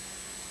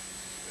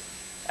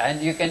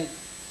 And you can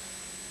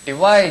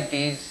divide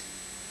these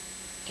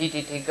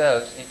TTT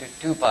curves into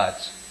two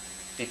parts.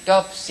 The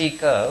top C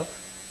curve,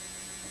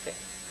 okay,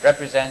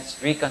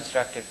 represents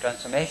reconstructive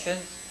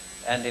transformations,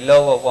 and the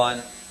lower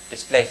one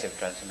displacive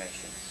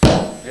transformations.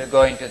 We'll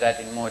go into that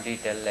in more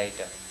detail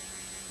later.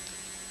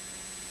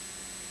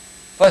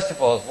 First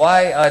of all,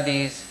 why are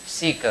these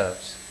C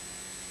curves?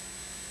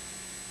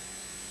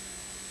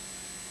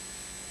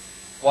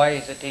 Why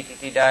is a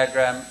TTT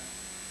diagram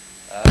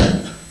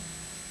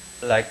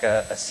like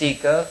a C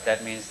curve?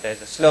 That means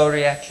there's a slow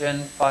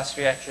reaction, fast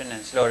reaction,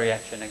 and slow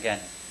reaction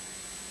again.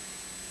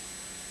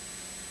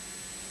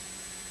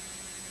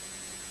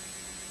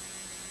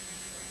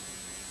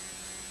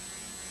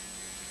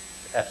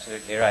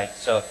 Absolutely right.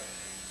 So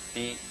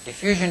the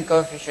diffusion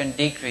coefficient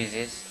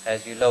decreases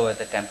as you lower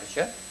the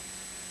temperature,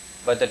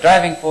 but the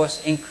driving force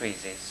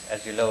increases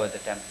as you lower the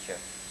temperature.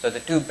 So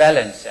the two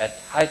balance. At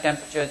high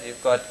temperatures,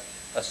 you've got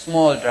a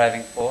small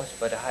driving force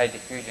but a high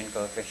diffusion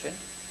coefficient.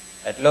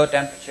 At low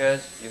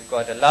temperatures, you've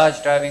got a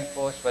large driving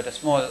force but a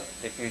small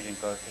diffusion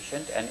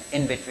coefficient, and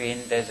in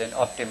between there's an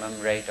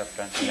optimum rate of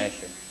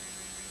transformation.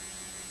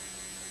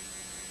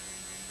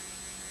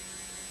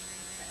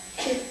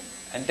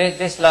 And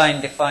this line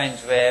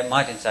defines where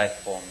martensite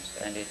forms,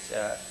 and it's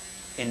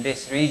in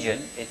this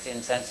region it's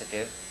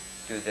insensitive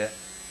to the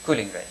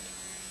cooling rate.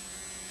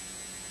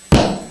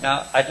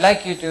 Now I'd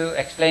like you to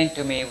explain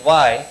to me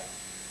why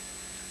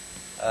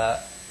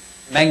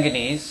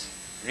manganese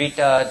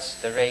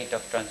retards the rate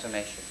of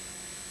transformation.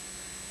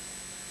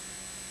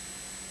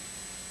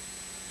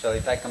 So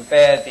if I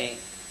compare the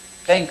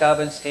plain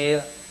carbon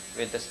steel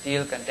with the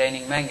steel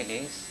containing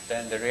manganese,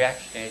 then the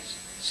reaction is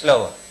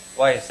slower.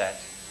 Why is that?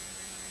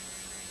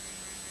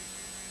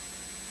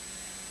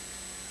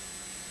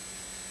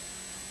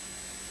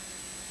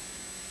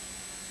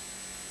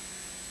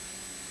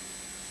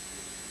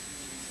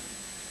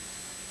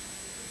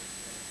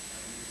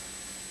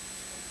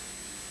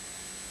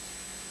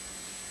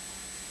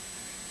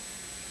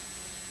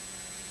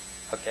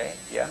 Okay,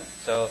 yeah.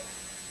 So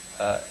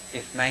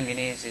if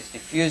manganese is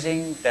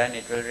diffusing, then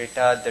it will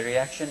retard the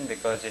reaction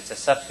because it's a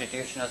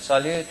substitutional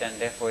solute and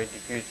therefore it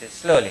diffuses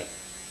slowly.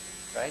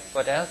 Right?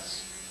 What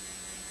else?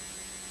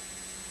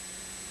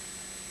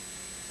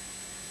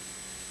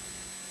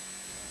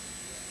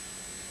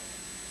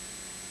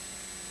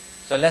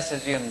 So let's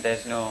assume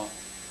there's no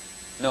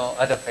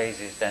other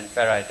phases than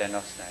ferrite and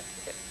austenite.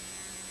 Okay.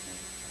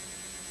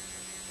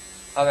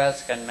 How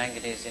else can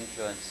manganese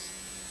influence?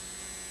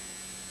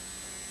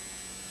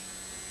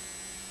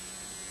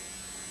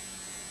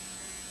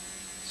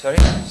 Sorry,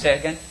 say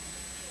again.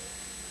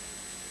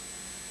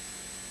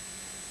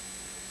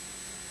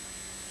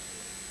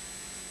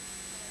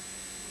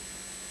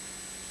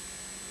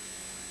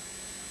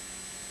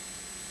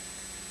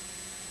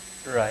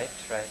 Right.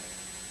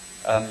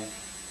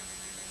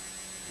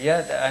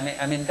 Yeah,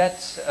 I mean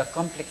that's a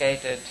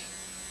complicated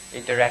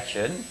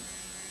interaction,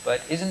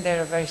 but isn't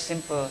there a very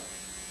simple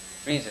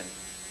reason?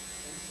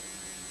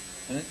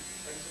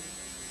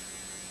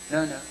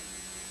 No.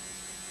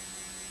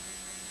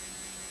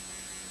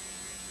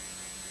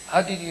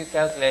 How did you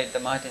calculate the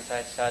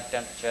martensite start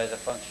temperature as a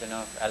function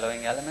of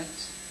alloying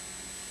elements?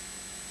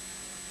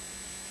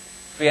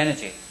 Free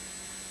energy.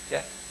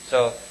 Yeah.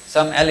 So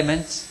some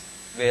elements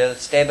will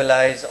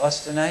stabilize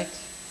austenite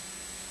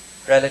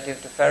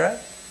relative to ferrite,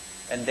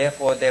 and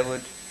therefore they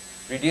would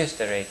reduce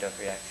the rate of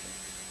reaction.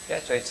 Yeah.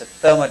 So it's a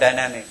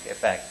thermodynamic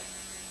effect.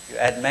 You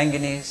add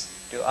manganese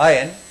to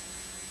iron,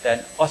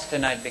 then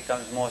austenite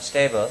becomes more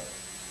stable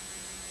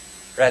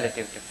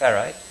relative to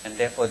ferrite, and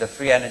therefore the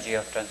free energy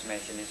of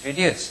transformation is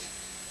reduced.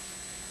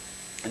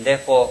 And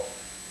therefore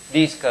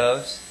these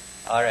curves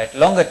are at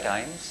longer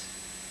times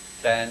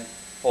than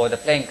for the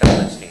plain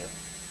carbon steel.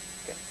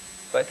 Okay.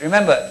 But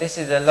remember, this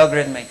is a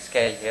logarithmic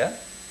scale here.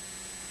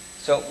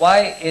 So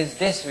why is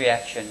this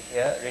reaction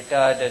here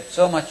retarded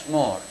so much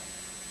more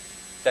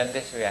than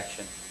this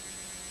reaction?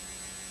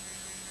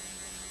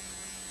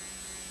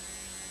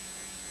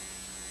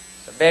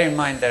 So bear in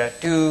mind there are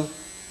two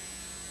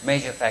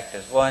major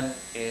factors. One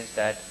is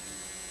that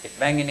if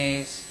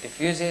manganese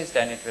diffuses,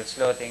 then it will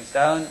slow things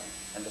down,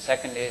 and the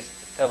second is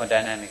the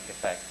thermodynamic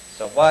effect.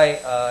 So why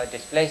are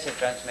displacive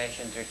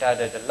transformations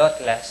retarded a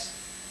lot less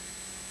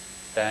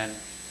than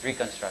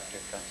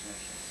reconstructive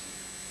transformations?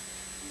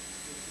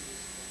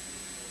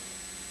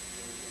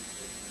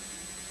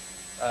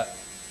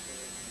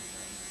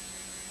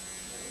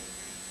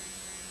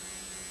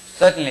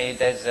 Certainly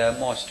there's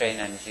more strain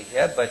energy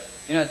here, but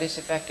you know this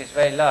effect is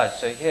very large.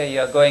 So here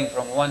you're going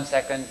from 1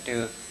 second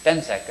to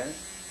 10 seconds.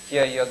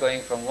 Here you're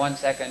going from 1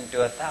 second to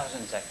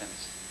 1,000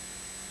 seconds.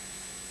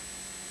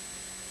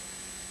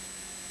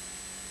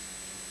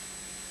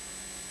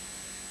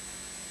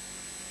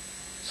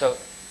 So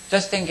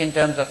just think in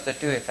terms of the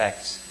two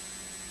effects,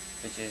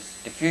 which is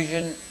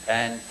diffusion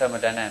and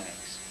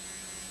thermodynamics.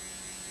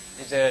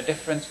 Is there a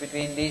difference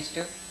between these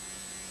two?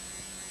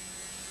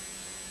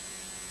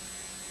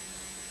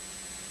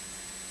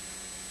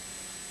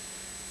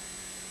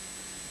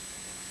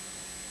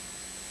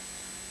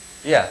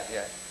 Yeah.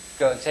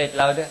 Go and say it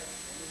louder.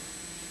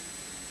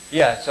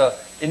 Yeah, so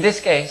in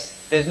this case,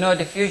 there's no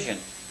diffusion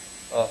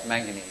of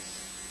manganese.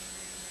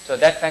 So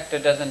that factor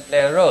doesn't play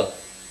a role.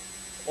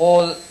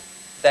 All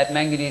that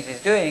manganese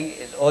is doing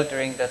is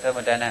altering the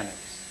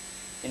thermodynamics.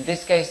 In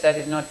this case, that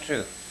is not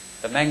true.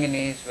 The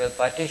manganese will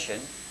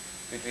partition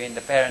between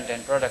the parent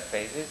and product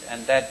phases,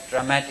 and that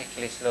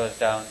dramatically slows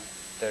down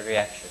the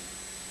reaction.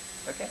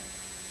 Okay?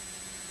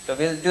 So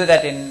we'll do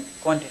that in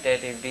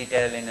quantitative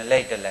detail in a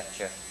later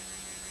lecture.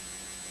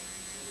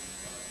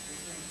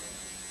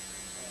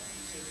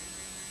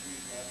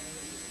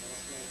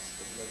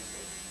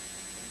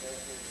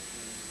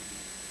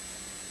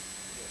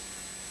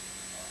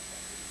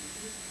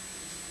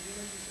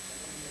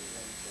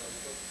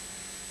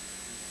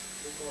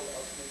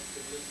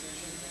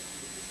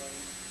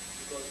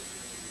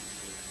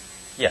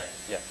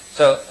 Yeah.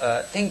 So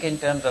think in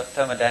terms of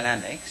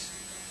thermodynamics,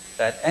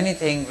 that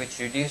anything which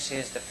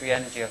reduces the free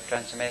energy of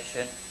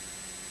transformation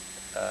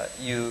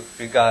you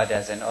regard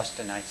as an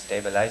austenite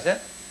stabilizer,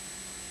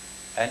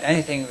 and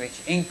anything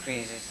which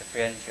increases the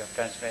free energy of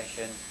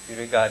transformation you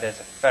regard as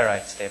a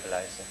ferrite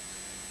stabilizer.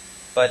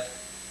 But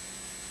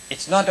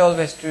it's not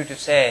always true to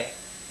say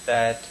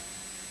that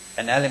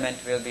an element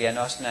will be an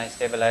austenite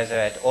stabilizer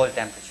at all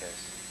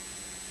temperatures.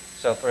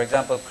 So for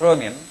example,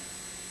 chromium,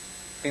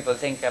 people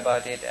think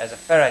about it as a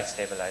ferrite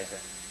stabilizer,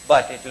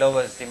 but it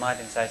lowers the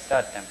martensite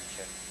start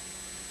temperature.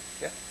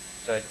 Yeah?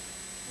 So it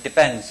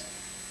depends.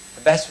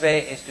 The best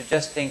way is to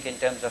just think in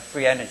terms of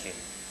free energy.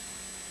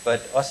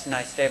 But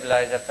austenite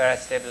stabilizer, ferrite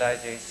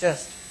stabilizer is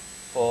just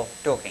for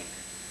talking.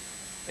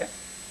 Yeah?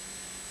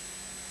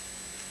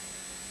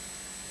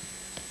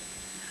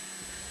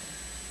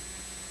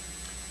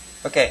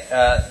 Okay,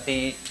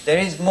 there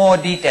is more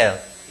detail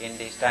in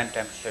these time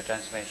temperature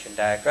transformation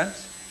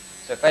diagrams.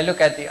 So if I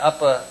look at the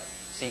upper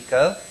C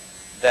curve,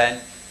 then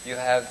you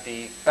have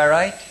the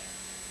ferrite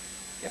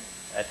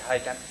at high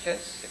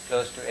temperatures,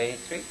 close to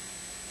A3.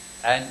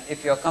 And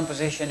if your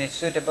composition is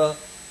suitable,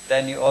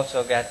 then you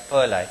also get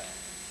pearlite.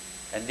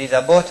 And these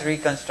are both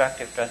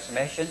reconstructive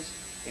transformations.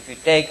 If you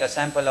take a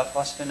sample of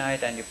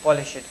austenite and you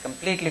polish it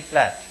completely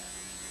flat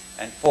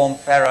and form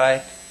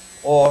ferrite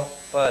or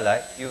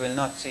pearlite, you will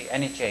not see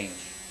any change.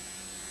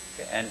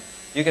 Okay? And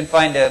you can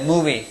find a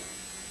movie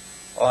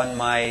on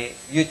my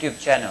YouTube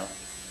channel,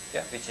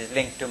 which is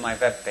linked to my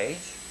web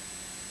page,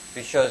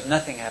 which shows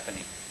nothing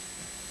happening.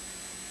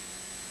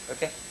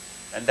 Okay?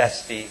 And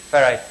that's the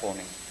ferrite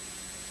forming.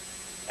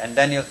 And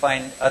then you'll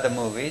find other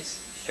movies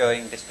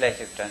showing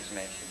displacive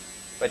transformation.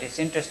 But it's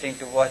interesting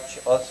to watch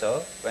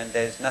also when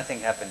there's nothing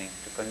happening,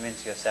 to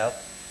convince yourself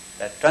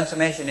that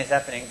transformation is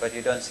happening, but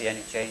you don't see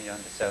any change on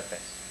the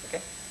surface.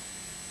 Okay?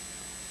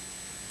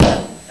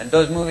 And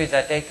those movies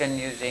are taken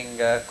using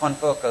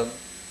confocal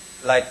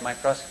light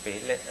microscopy,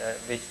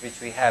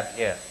 which we have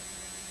here.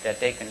 They're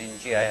taken in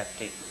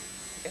GIFT.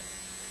 Okay?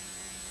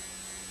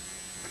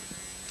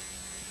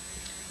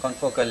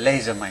 Confocal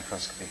laser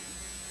microscopy.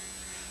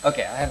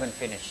 Okay, I haven't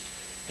finished.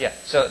 Yeah,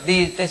 so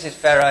this is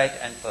ferrite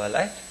and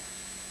pearlite.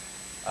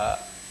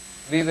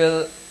 We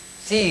will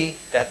see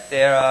that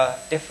there are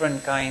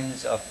different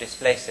kinds of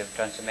displacive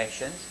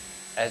transformations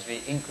as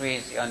we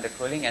increase the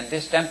undercooling, and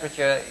this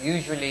temperature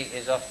usually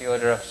is of the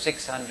order of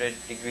 600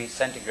 degrees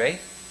centigrade,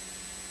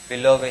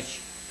 below which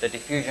the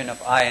diffusion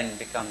of iron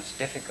becomes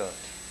difficult.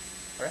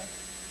 Right?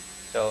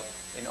 So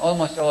in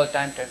almost all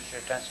time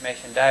temperature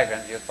transformation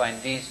diagrams, you'll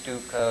find these two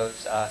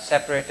curves are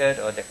separated,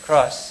 or they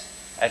cross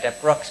at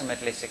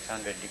approximately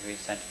 600 degrees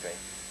centigrade.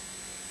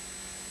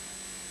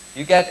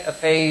 You get a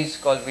phase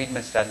called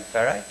Widmerstaden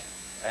ferrite,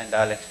 and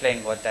I'll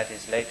explain what that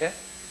is later.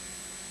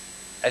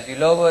 As you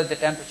lower the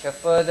temperature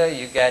further,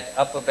 you get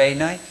upper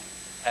bainite,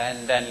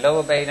 and then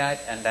lower bainite,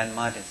 and then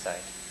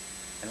martensite.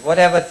 And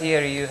whatever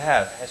theory you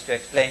have has to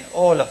explain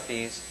all of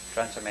these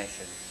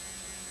transformations.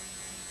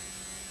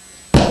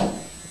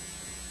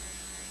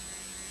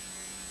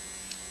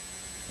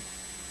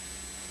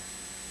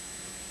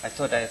 I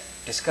thought I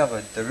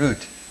discovered the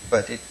route,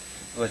 but it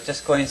was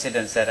just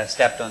coincidence that I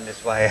stepped on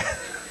this wire.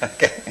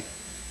 Okay.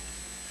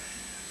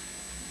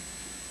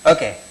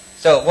 Okay,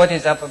 so what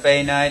is upper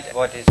bainite?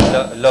 What is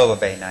lower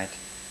bainite?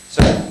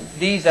 So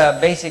these are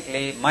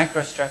basically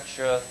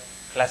microstructural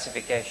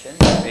classifications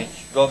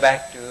which go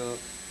back to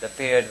the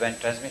period when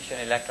transmission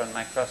electron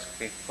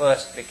microscopy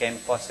first became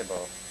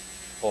possible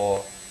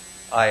for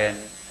iron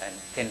and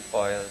tin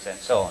foils and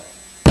so on.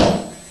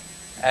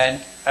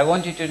 And I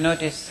want you to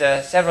notice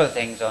several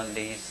things on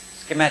these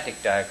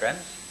schematic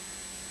diagrams.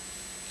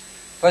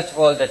 First of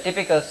all, the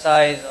typical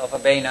size of a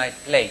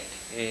bainite plate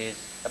is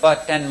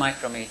about 10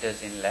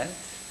 micrometers in length,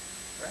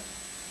 right?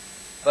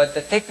 But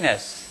the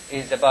thickness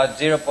is about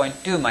 0.2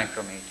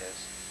 micrometers.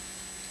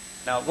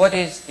 Now, what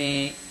is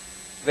the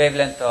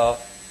wavelength of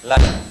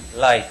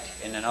light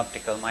in an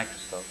optical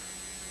microscope?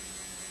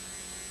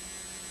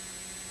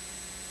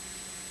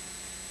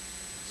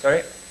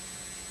 Sorry?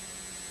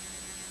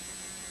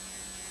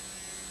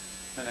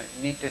 No,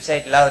 you need to say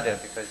it louder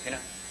because, you know.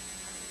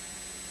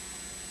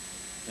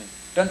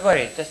 Don't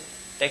worry, just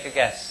take a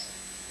guess.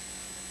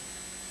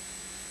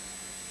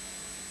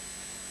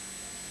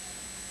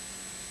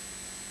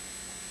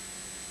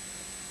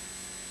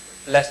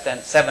 Less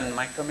than 7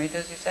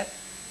 micrometers, you said?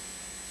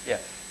 Yeah.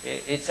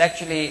 It's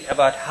actually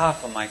about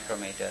half a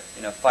micrometer,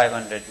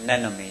 500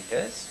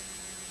 nanometers.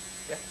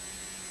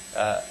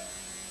 Yeah.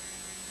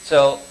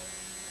 So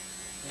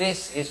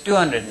this is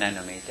 200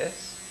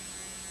 nanometers.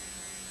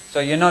 So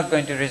you're not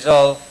going to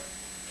resolve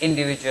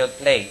individual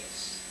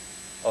plates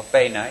of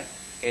bainite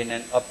in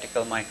an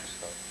optical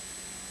microscope.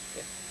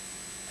 Okay?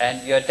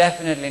 And you're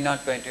definitely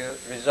not going to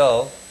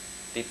resolve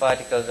the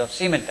particles of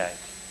cementite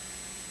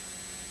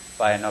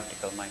by an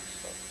optical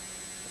microscope.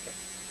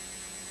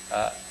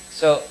 Okay?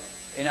 So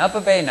in upper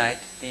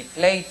bainite, the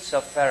plates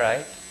of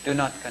ferrite do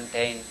not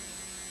contain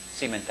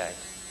cementite,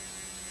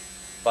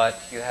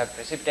 but you have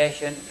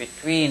precipitation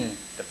between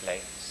the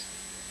plates.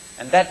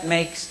 And that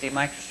makes the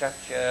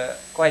microstructure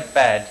quite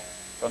bad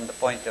from the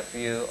point of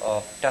view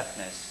of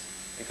toughness,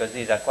 because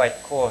these are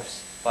quite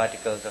coarse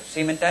particles of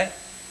cementite.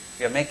 If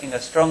you're making a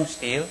strong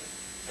steel,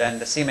 then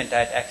the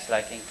cementite acts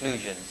like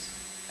inclusions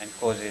and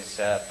causes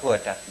poor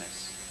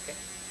toughness. Okay?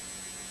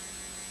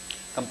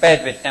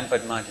 Compared with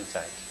tempered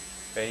martensite,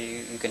 where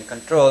you can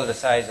control the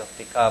size of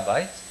the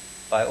carbides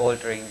by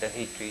altering the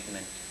heat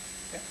treatment.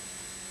 Okay?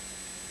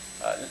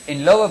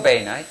 In lower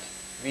bainite,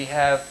 we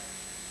have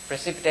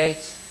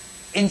precipitates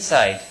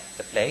inside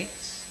the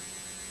plates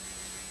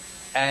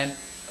and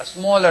a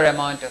smaller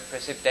amount of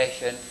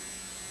precipitation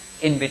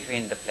in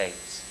between the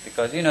plates,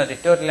 because the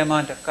total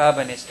amount of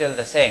carbon is still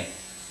the same.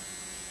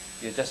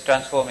 You're just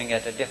transforming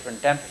at a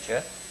different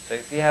temperature. So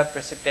if you have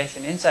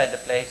precipitation inside the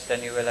plates,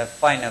 then you will have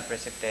finer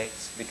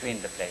precipitates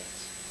between the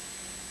plates.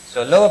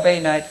 So lower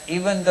bainite,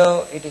 even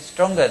though it is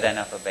stronger than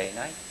upper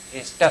bainite,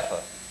 is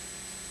tougher,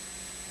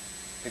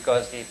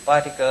 because the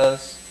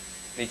particles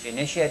which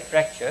initiate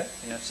fracture,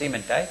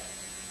 cementite,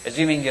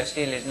 assuming your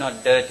steel is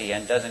not dirty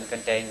and doesn't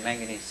contain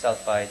manganese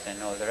sulfides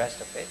and all the rest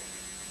of it,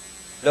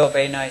 lower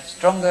bainite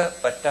stronger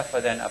but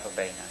tougher than upper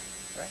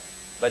bainite, right?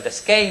 But the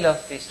scale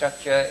of the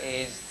structure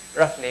is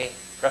roughly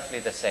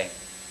the same.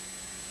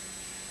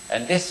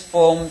 And this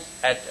forms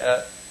at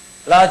a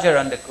larger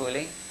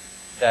undercooling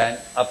than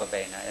upper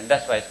bainite, and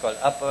that's why it's called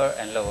upper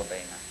and lower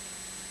bainite.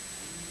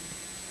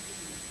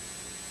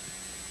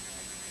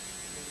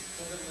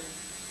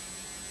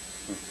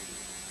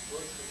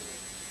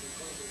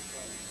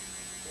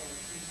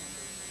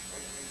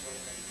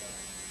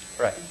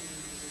 Right.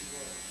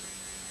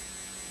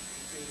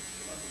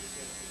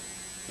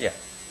 Yeah.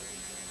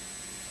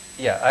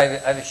 Yeah,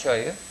 I will show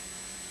you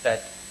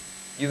that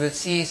you will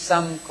see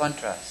some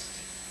contrast.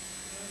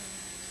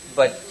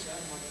 But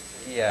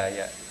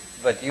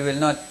but you will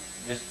not,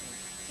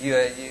 you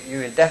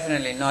will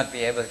definitely not be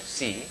able to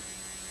see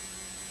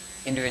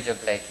individual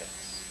platelets.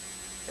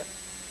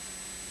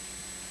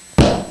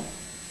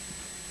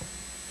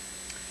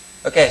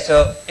 Okay,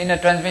 so in a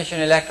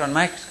transmission electron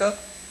microscope,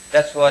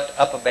 that's what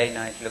upper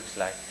bainite looks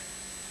like.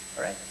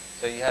 All right.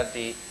 So you have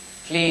the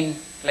clean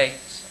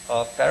plates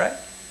of ferrite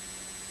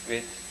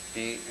with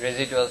the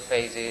residual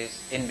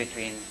phases in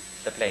between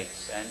the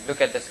plates, and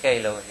look at the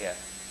scale over here.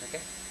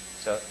 Okay.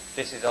 So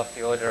this is of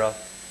the order of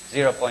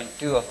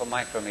 0.2 of a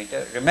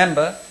micrometer.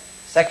 Remember,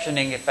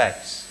 sectioning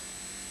effects.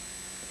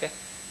 Okay.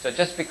 So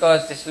just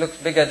because this looks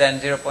bigger than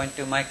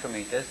 0.2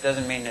 micrometers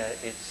doesn't mean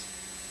it's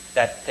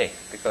that thick,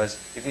 because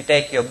if you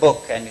take your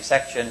book and you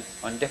section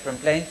on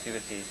different planes, you will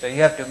see. So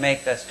you have to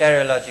make the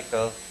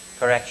stereological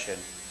correction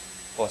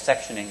for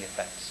sectioning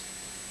effects.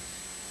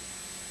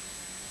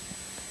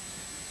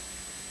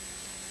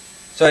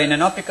 So in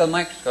an optical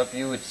microscope,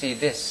 you would see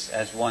this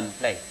as one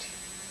plate.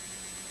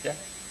 Yeah.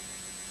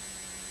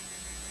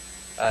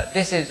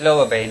 This is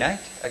lower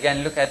bainite.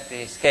 Again, look at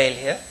the scale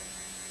here.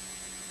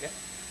 Yeah.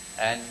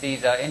 And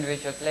these are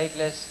individual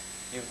platelets.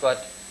 You've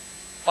got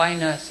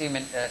finer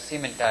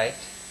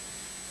cementite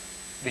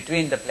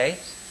between the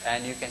plates,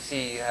 and you can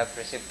see you have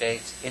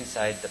precipitates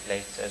inside the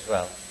plates as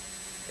well.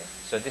 Okay.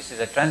 So this is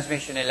a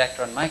transmission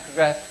electron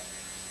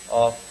micrograph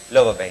of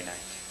lower bainite.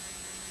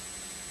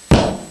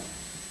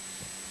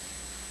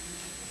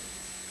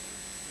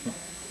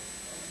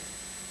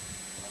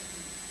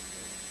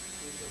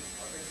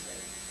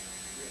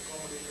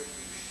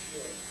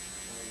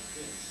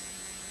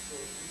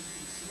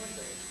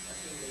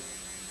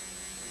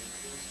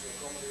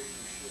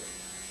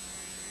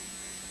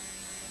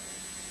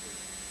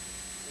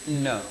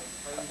 No.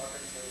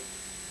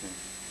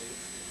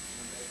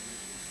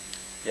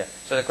 Yeah.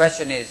 So the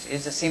question is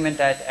the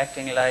cementite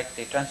acting like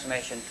the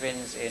transformation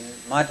twins in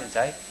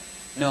martensite?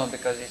 No,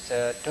 because it's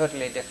a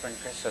totally different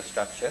crystal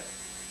structure.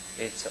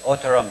 It's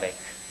orthorhombic.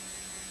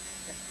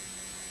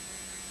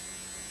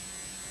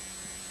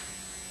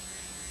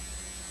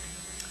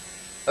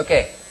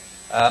 Okay.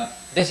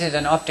 This is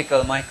an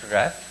optical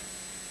micrograph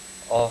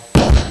of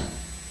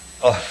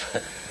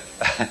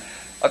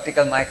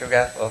optical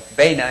micrograph of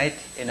bainite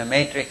in a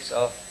matrix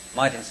of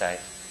martensite.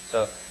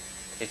 So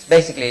it's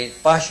basically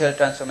partial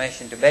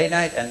transformation to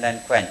bainite and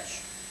then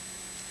quench.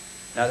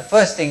 Now the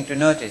first thing to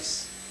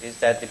notice is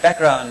that the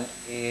background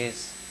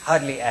is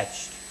hardly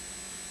etched,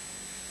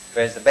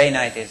 whereas the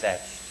bainite is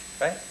etched,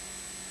 right?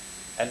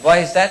 And why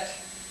is that?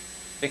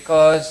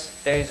 Because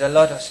there is a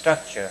lot of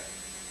structure.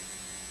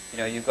 You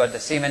know, you've got the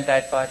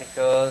cementite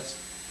particles,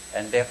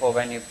 and therefore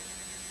when you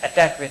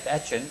attack with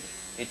etchant,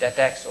 it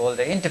attacks all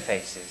the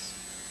interfaces.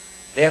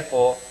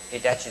 Therefore,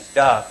 it etches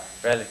dark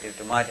relative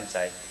to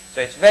martensite.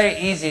 So it's very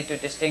easy to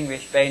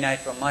distinguish bainite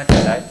from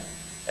martensite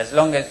as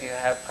long as you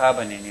have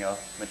carbon in your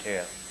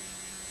material,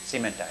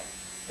 cementite.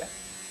 Yeah?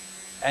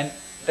 And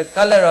the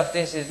color of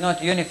this is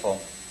not uniform.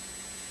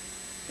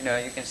 You know,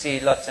 you can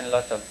see lots and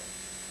lots of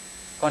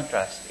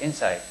contrast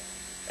inside.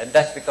 And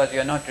that's because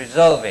you're not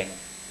resolving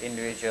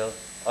individual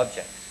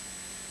objects.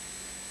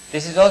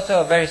 This is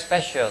also a very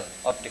special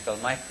optical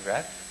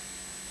micrograph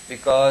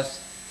because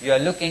you are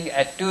looking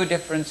at two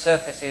different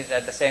surfaces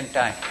at the same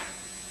time.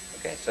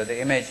 Okay, so the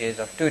image is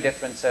of two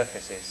different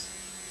surfaces.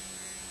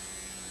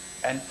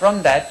 And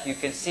from that you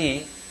can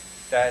see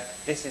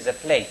that this is a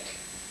plate.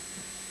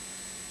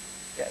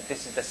 Yeah,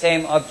 this is the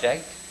same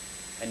object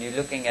and you're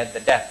looking at the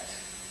depth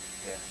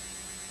here.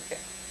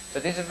 Okay. So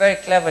this is a very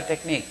clever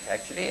technique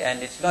actually,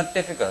 and it's not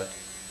difficult,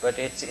 but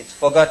it's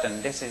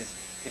forgotten. This is,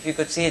 if you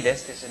could see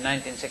this is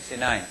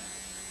 1969.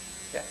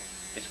 Yeah.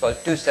 It's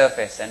called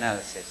two-surface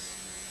analysis.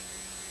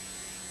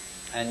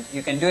 And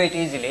you can do it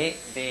easily.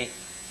 The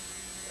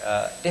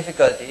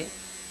difficulty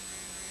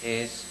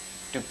is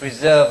to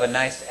preserve a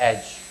nice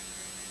edge.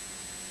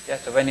 Yeah,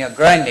 so when you're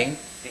grinding,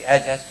 the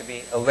edge has to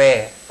be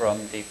away from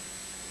the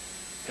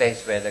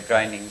place where the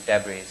grinding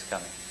debris is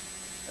coming.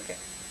 Okay.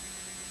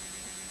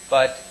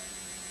 But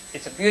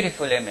it's a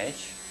beautiful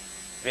image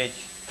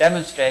which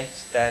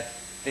demonstrates that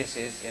this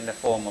is in the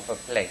form of a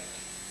plate.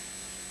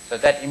 So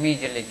that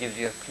immediately gives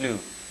you a clue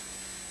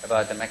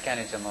about the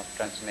mechanism of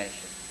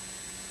transformation.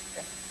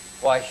 Okay.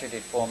 Why should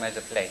it form as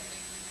a plate?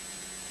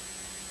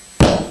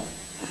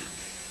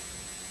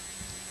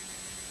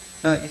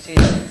 No, you see,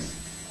 it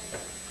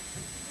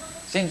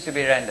seems to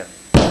be random.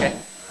 Okay.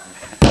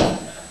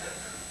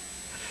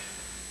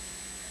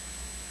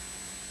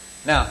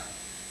 Now,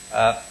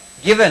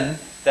 given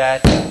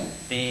that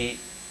the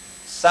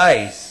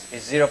size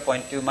is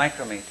 0.2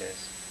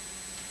 micrometers,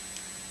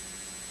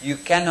 you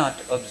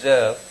cannot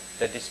observe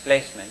the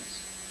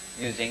displacements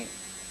using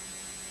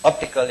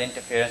optical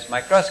interference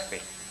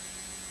microscopy.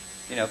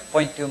 You know,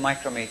 0.2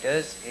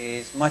 micrometers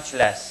is much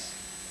less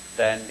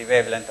than the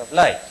wavelength of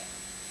light.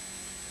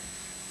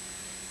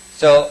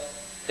 So,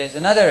 there's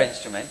another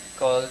instrument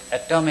called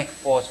atomic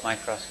force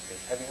microscopy.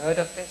 Have you heard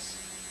of this?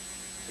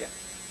 Yeah.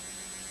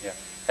 Yeah.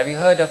 Have you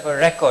heard of a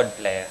record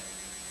player?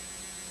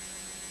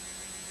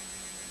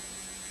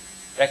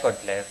 Record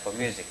player for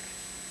music.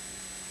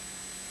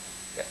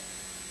 Yeah.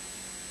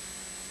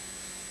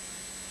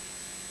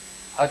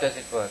 How does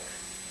it work?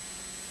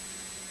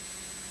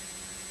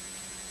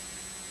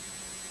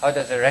 How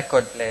does a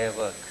record player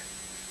work?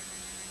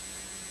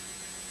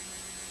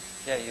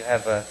 Yeah, you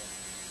have a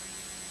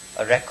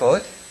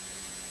record,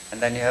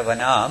 and then you have an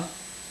arm.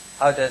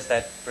 How does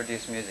that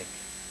produce music?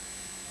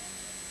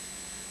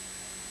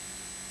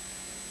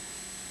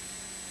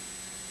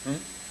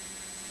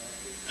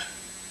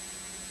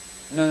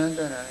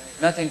 No.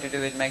 Nothing to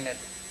do with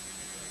magnetic.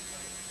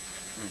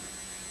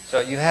 So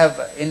you have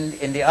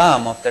in the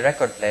arm of the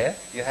record player,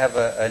 you have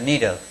a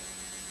needle.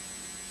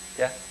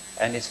 Yeah,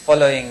 and it's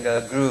following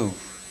a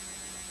groove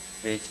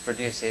which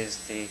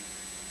produces the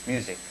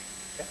music.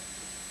 Yeah?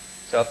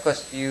 So of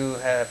course you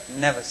have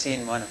never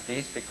seen one of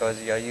these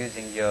because you are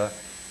using your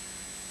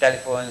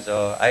telephones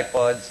or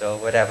iPods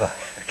or whatever.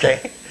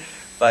 Okay,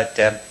 but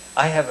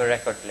I have a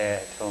record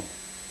player at home.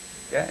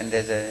 Yeah, and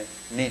there's a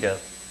needle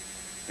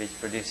which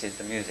produces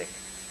the music.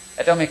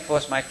 Atomic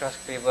force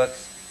microscopy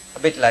works a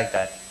bit like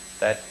that.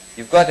 That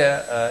you've got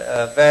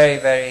a very,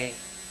 very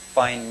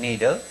fine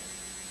needle,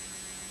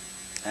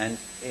 and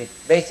it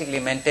basically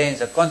maintains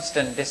a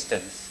constant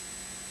distance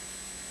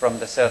from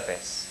the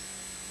surface.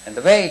 And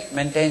the way it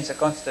maintains a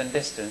constant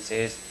distance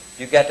is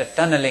you get a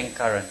tunneling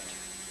current,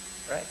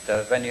 right?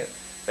 So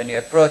when you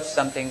approach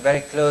something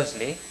very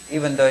closely,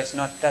 even though it's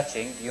not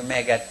touching, you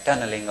may get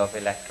tunneling of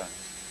electrons.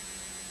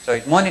 So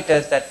it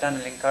monitors that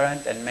tunneling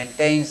current and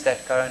maintains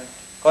that current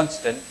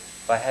constant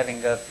by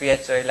having a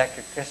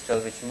piezoelectric crystal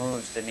which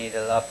moves the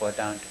needle up or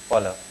down to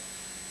follow.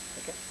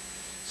 Okay?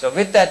 So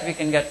with that we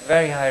can get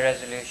very high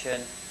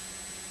resolution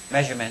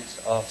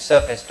measurements of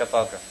surface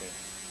topography.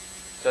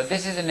 So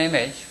this is an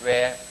image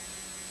where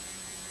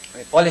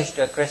we polished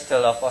a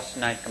crystal of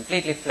austenite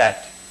completely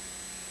flat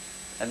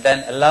and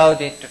then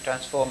allowed it to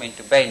transform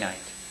into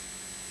bainite.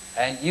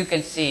 And you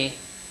can see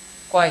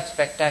quite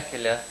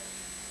spectacular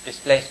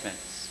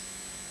displacements.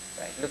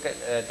 Right? Look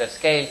at the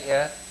scale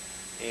here.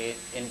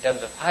 In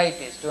terms of height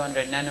is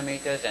 200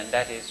 nanometers and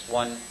that is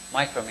 1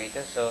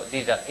 micrometer. So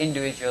these are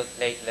individual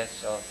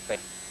platelets of bainite.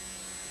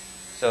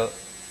 So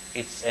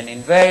it's an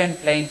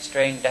invariant plane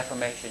strain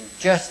deformation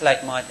just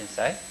like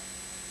martensite.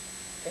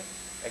 Okay?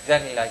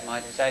 Exactly like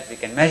martensite. We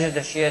can measure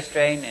the shear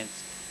strain.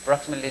 It's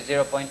approximately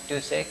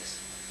 0.26.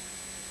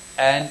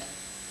 And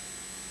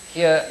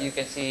here you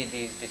can see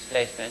these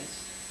displacements.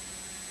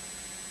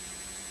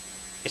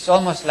 It's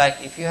almost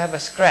like if you have a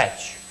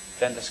scratch,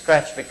 then the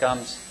scratch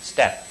becomes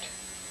stepped.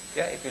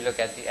 Yeah, if you look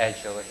at the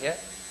edge over here,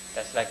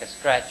 that's like a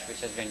scratch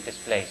which has been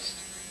displaced.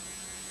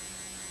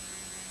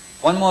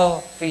 One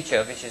more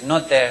feature which is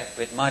not there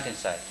with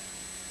martensite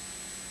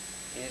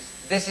is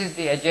this is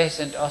the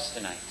adjacent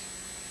austenite.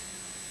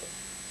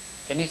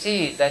 Can you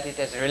see that it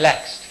has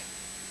relaxed?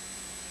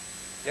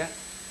 Yeah?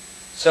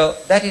 So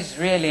that is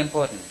really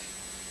important.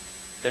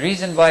 The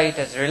reason why it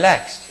has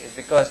relaxed is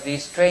because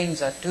these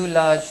strains are too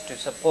large to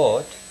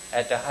support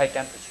at a high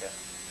temperature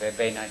where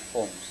bainite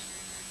forms.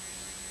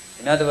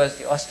 In other words,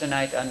 the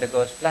austenite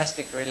undergoes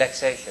plastic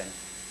relaxation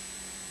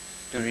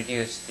to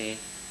reduce the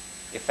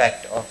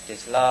effect of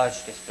this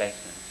large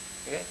displacement.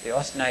 Okay? The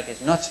austenite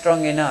is not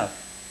strong enough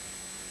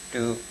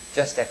to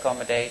just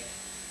accommodate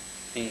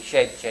the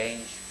shape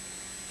change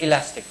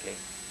elastically.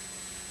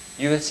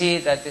 You will see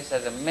that this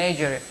has a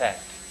major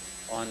effect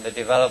on the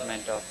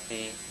development of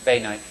the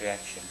bainite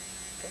reaction.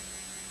 Okay?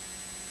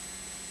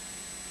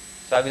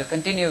 So I will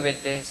continue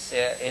with this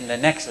in the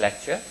next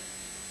lecture,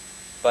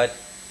 but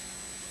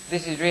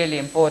this is really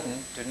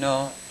important to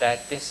know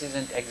that this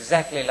isn't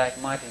exactly like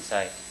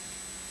martensite,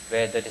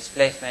 where the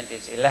displacement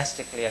is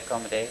elastically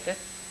accommodated.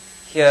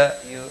 Here,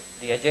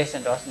 the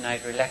adjacent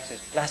austenite relaxes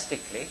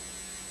plastically,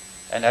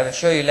 and I will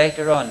show you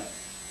later on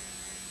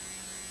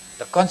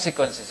the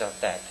consequences of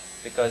that,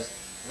 because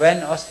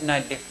when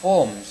austenite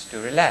deforms to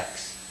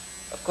relax,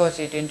 of course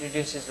it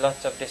introduces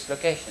lots of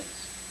dislocations.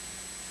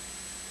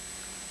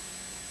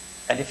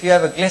 And if you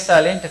have a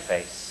glissile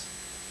interface,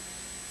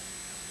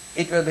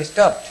 it will be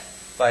stopped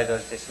by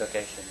those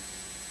dislocations.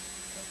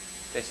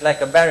 So it's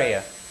like a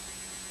barrier.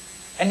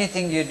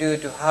 Anything you do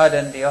to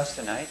harden the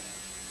austenite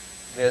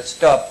will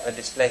stop a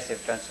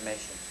displacive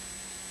transformation.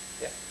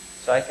 Yeah?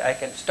 So I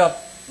can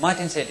stop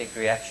martensitic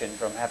reaction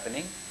from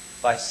happening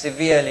by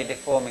severely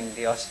deforming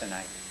the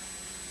austenite.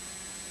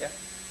 Yeah?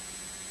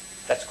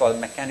 That's called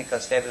mechanical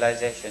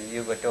stabilization.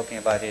 You were talking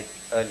about it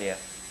earlier.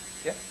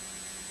 Yeah?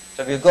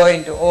 So we'll go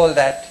into all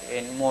that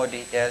in more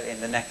detail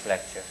in the next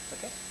lecture.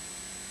 Okay?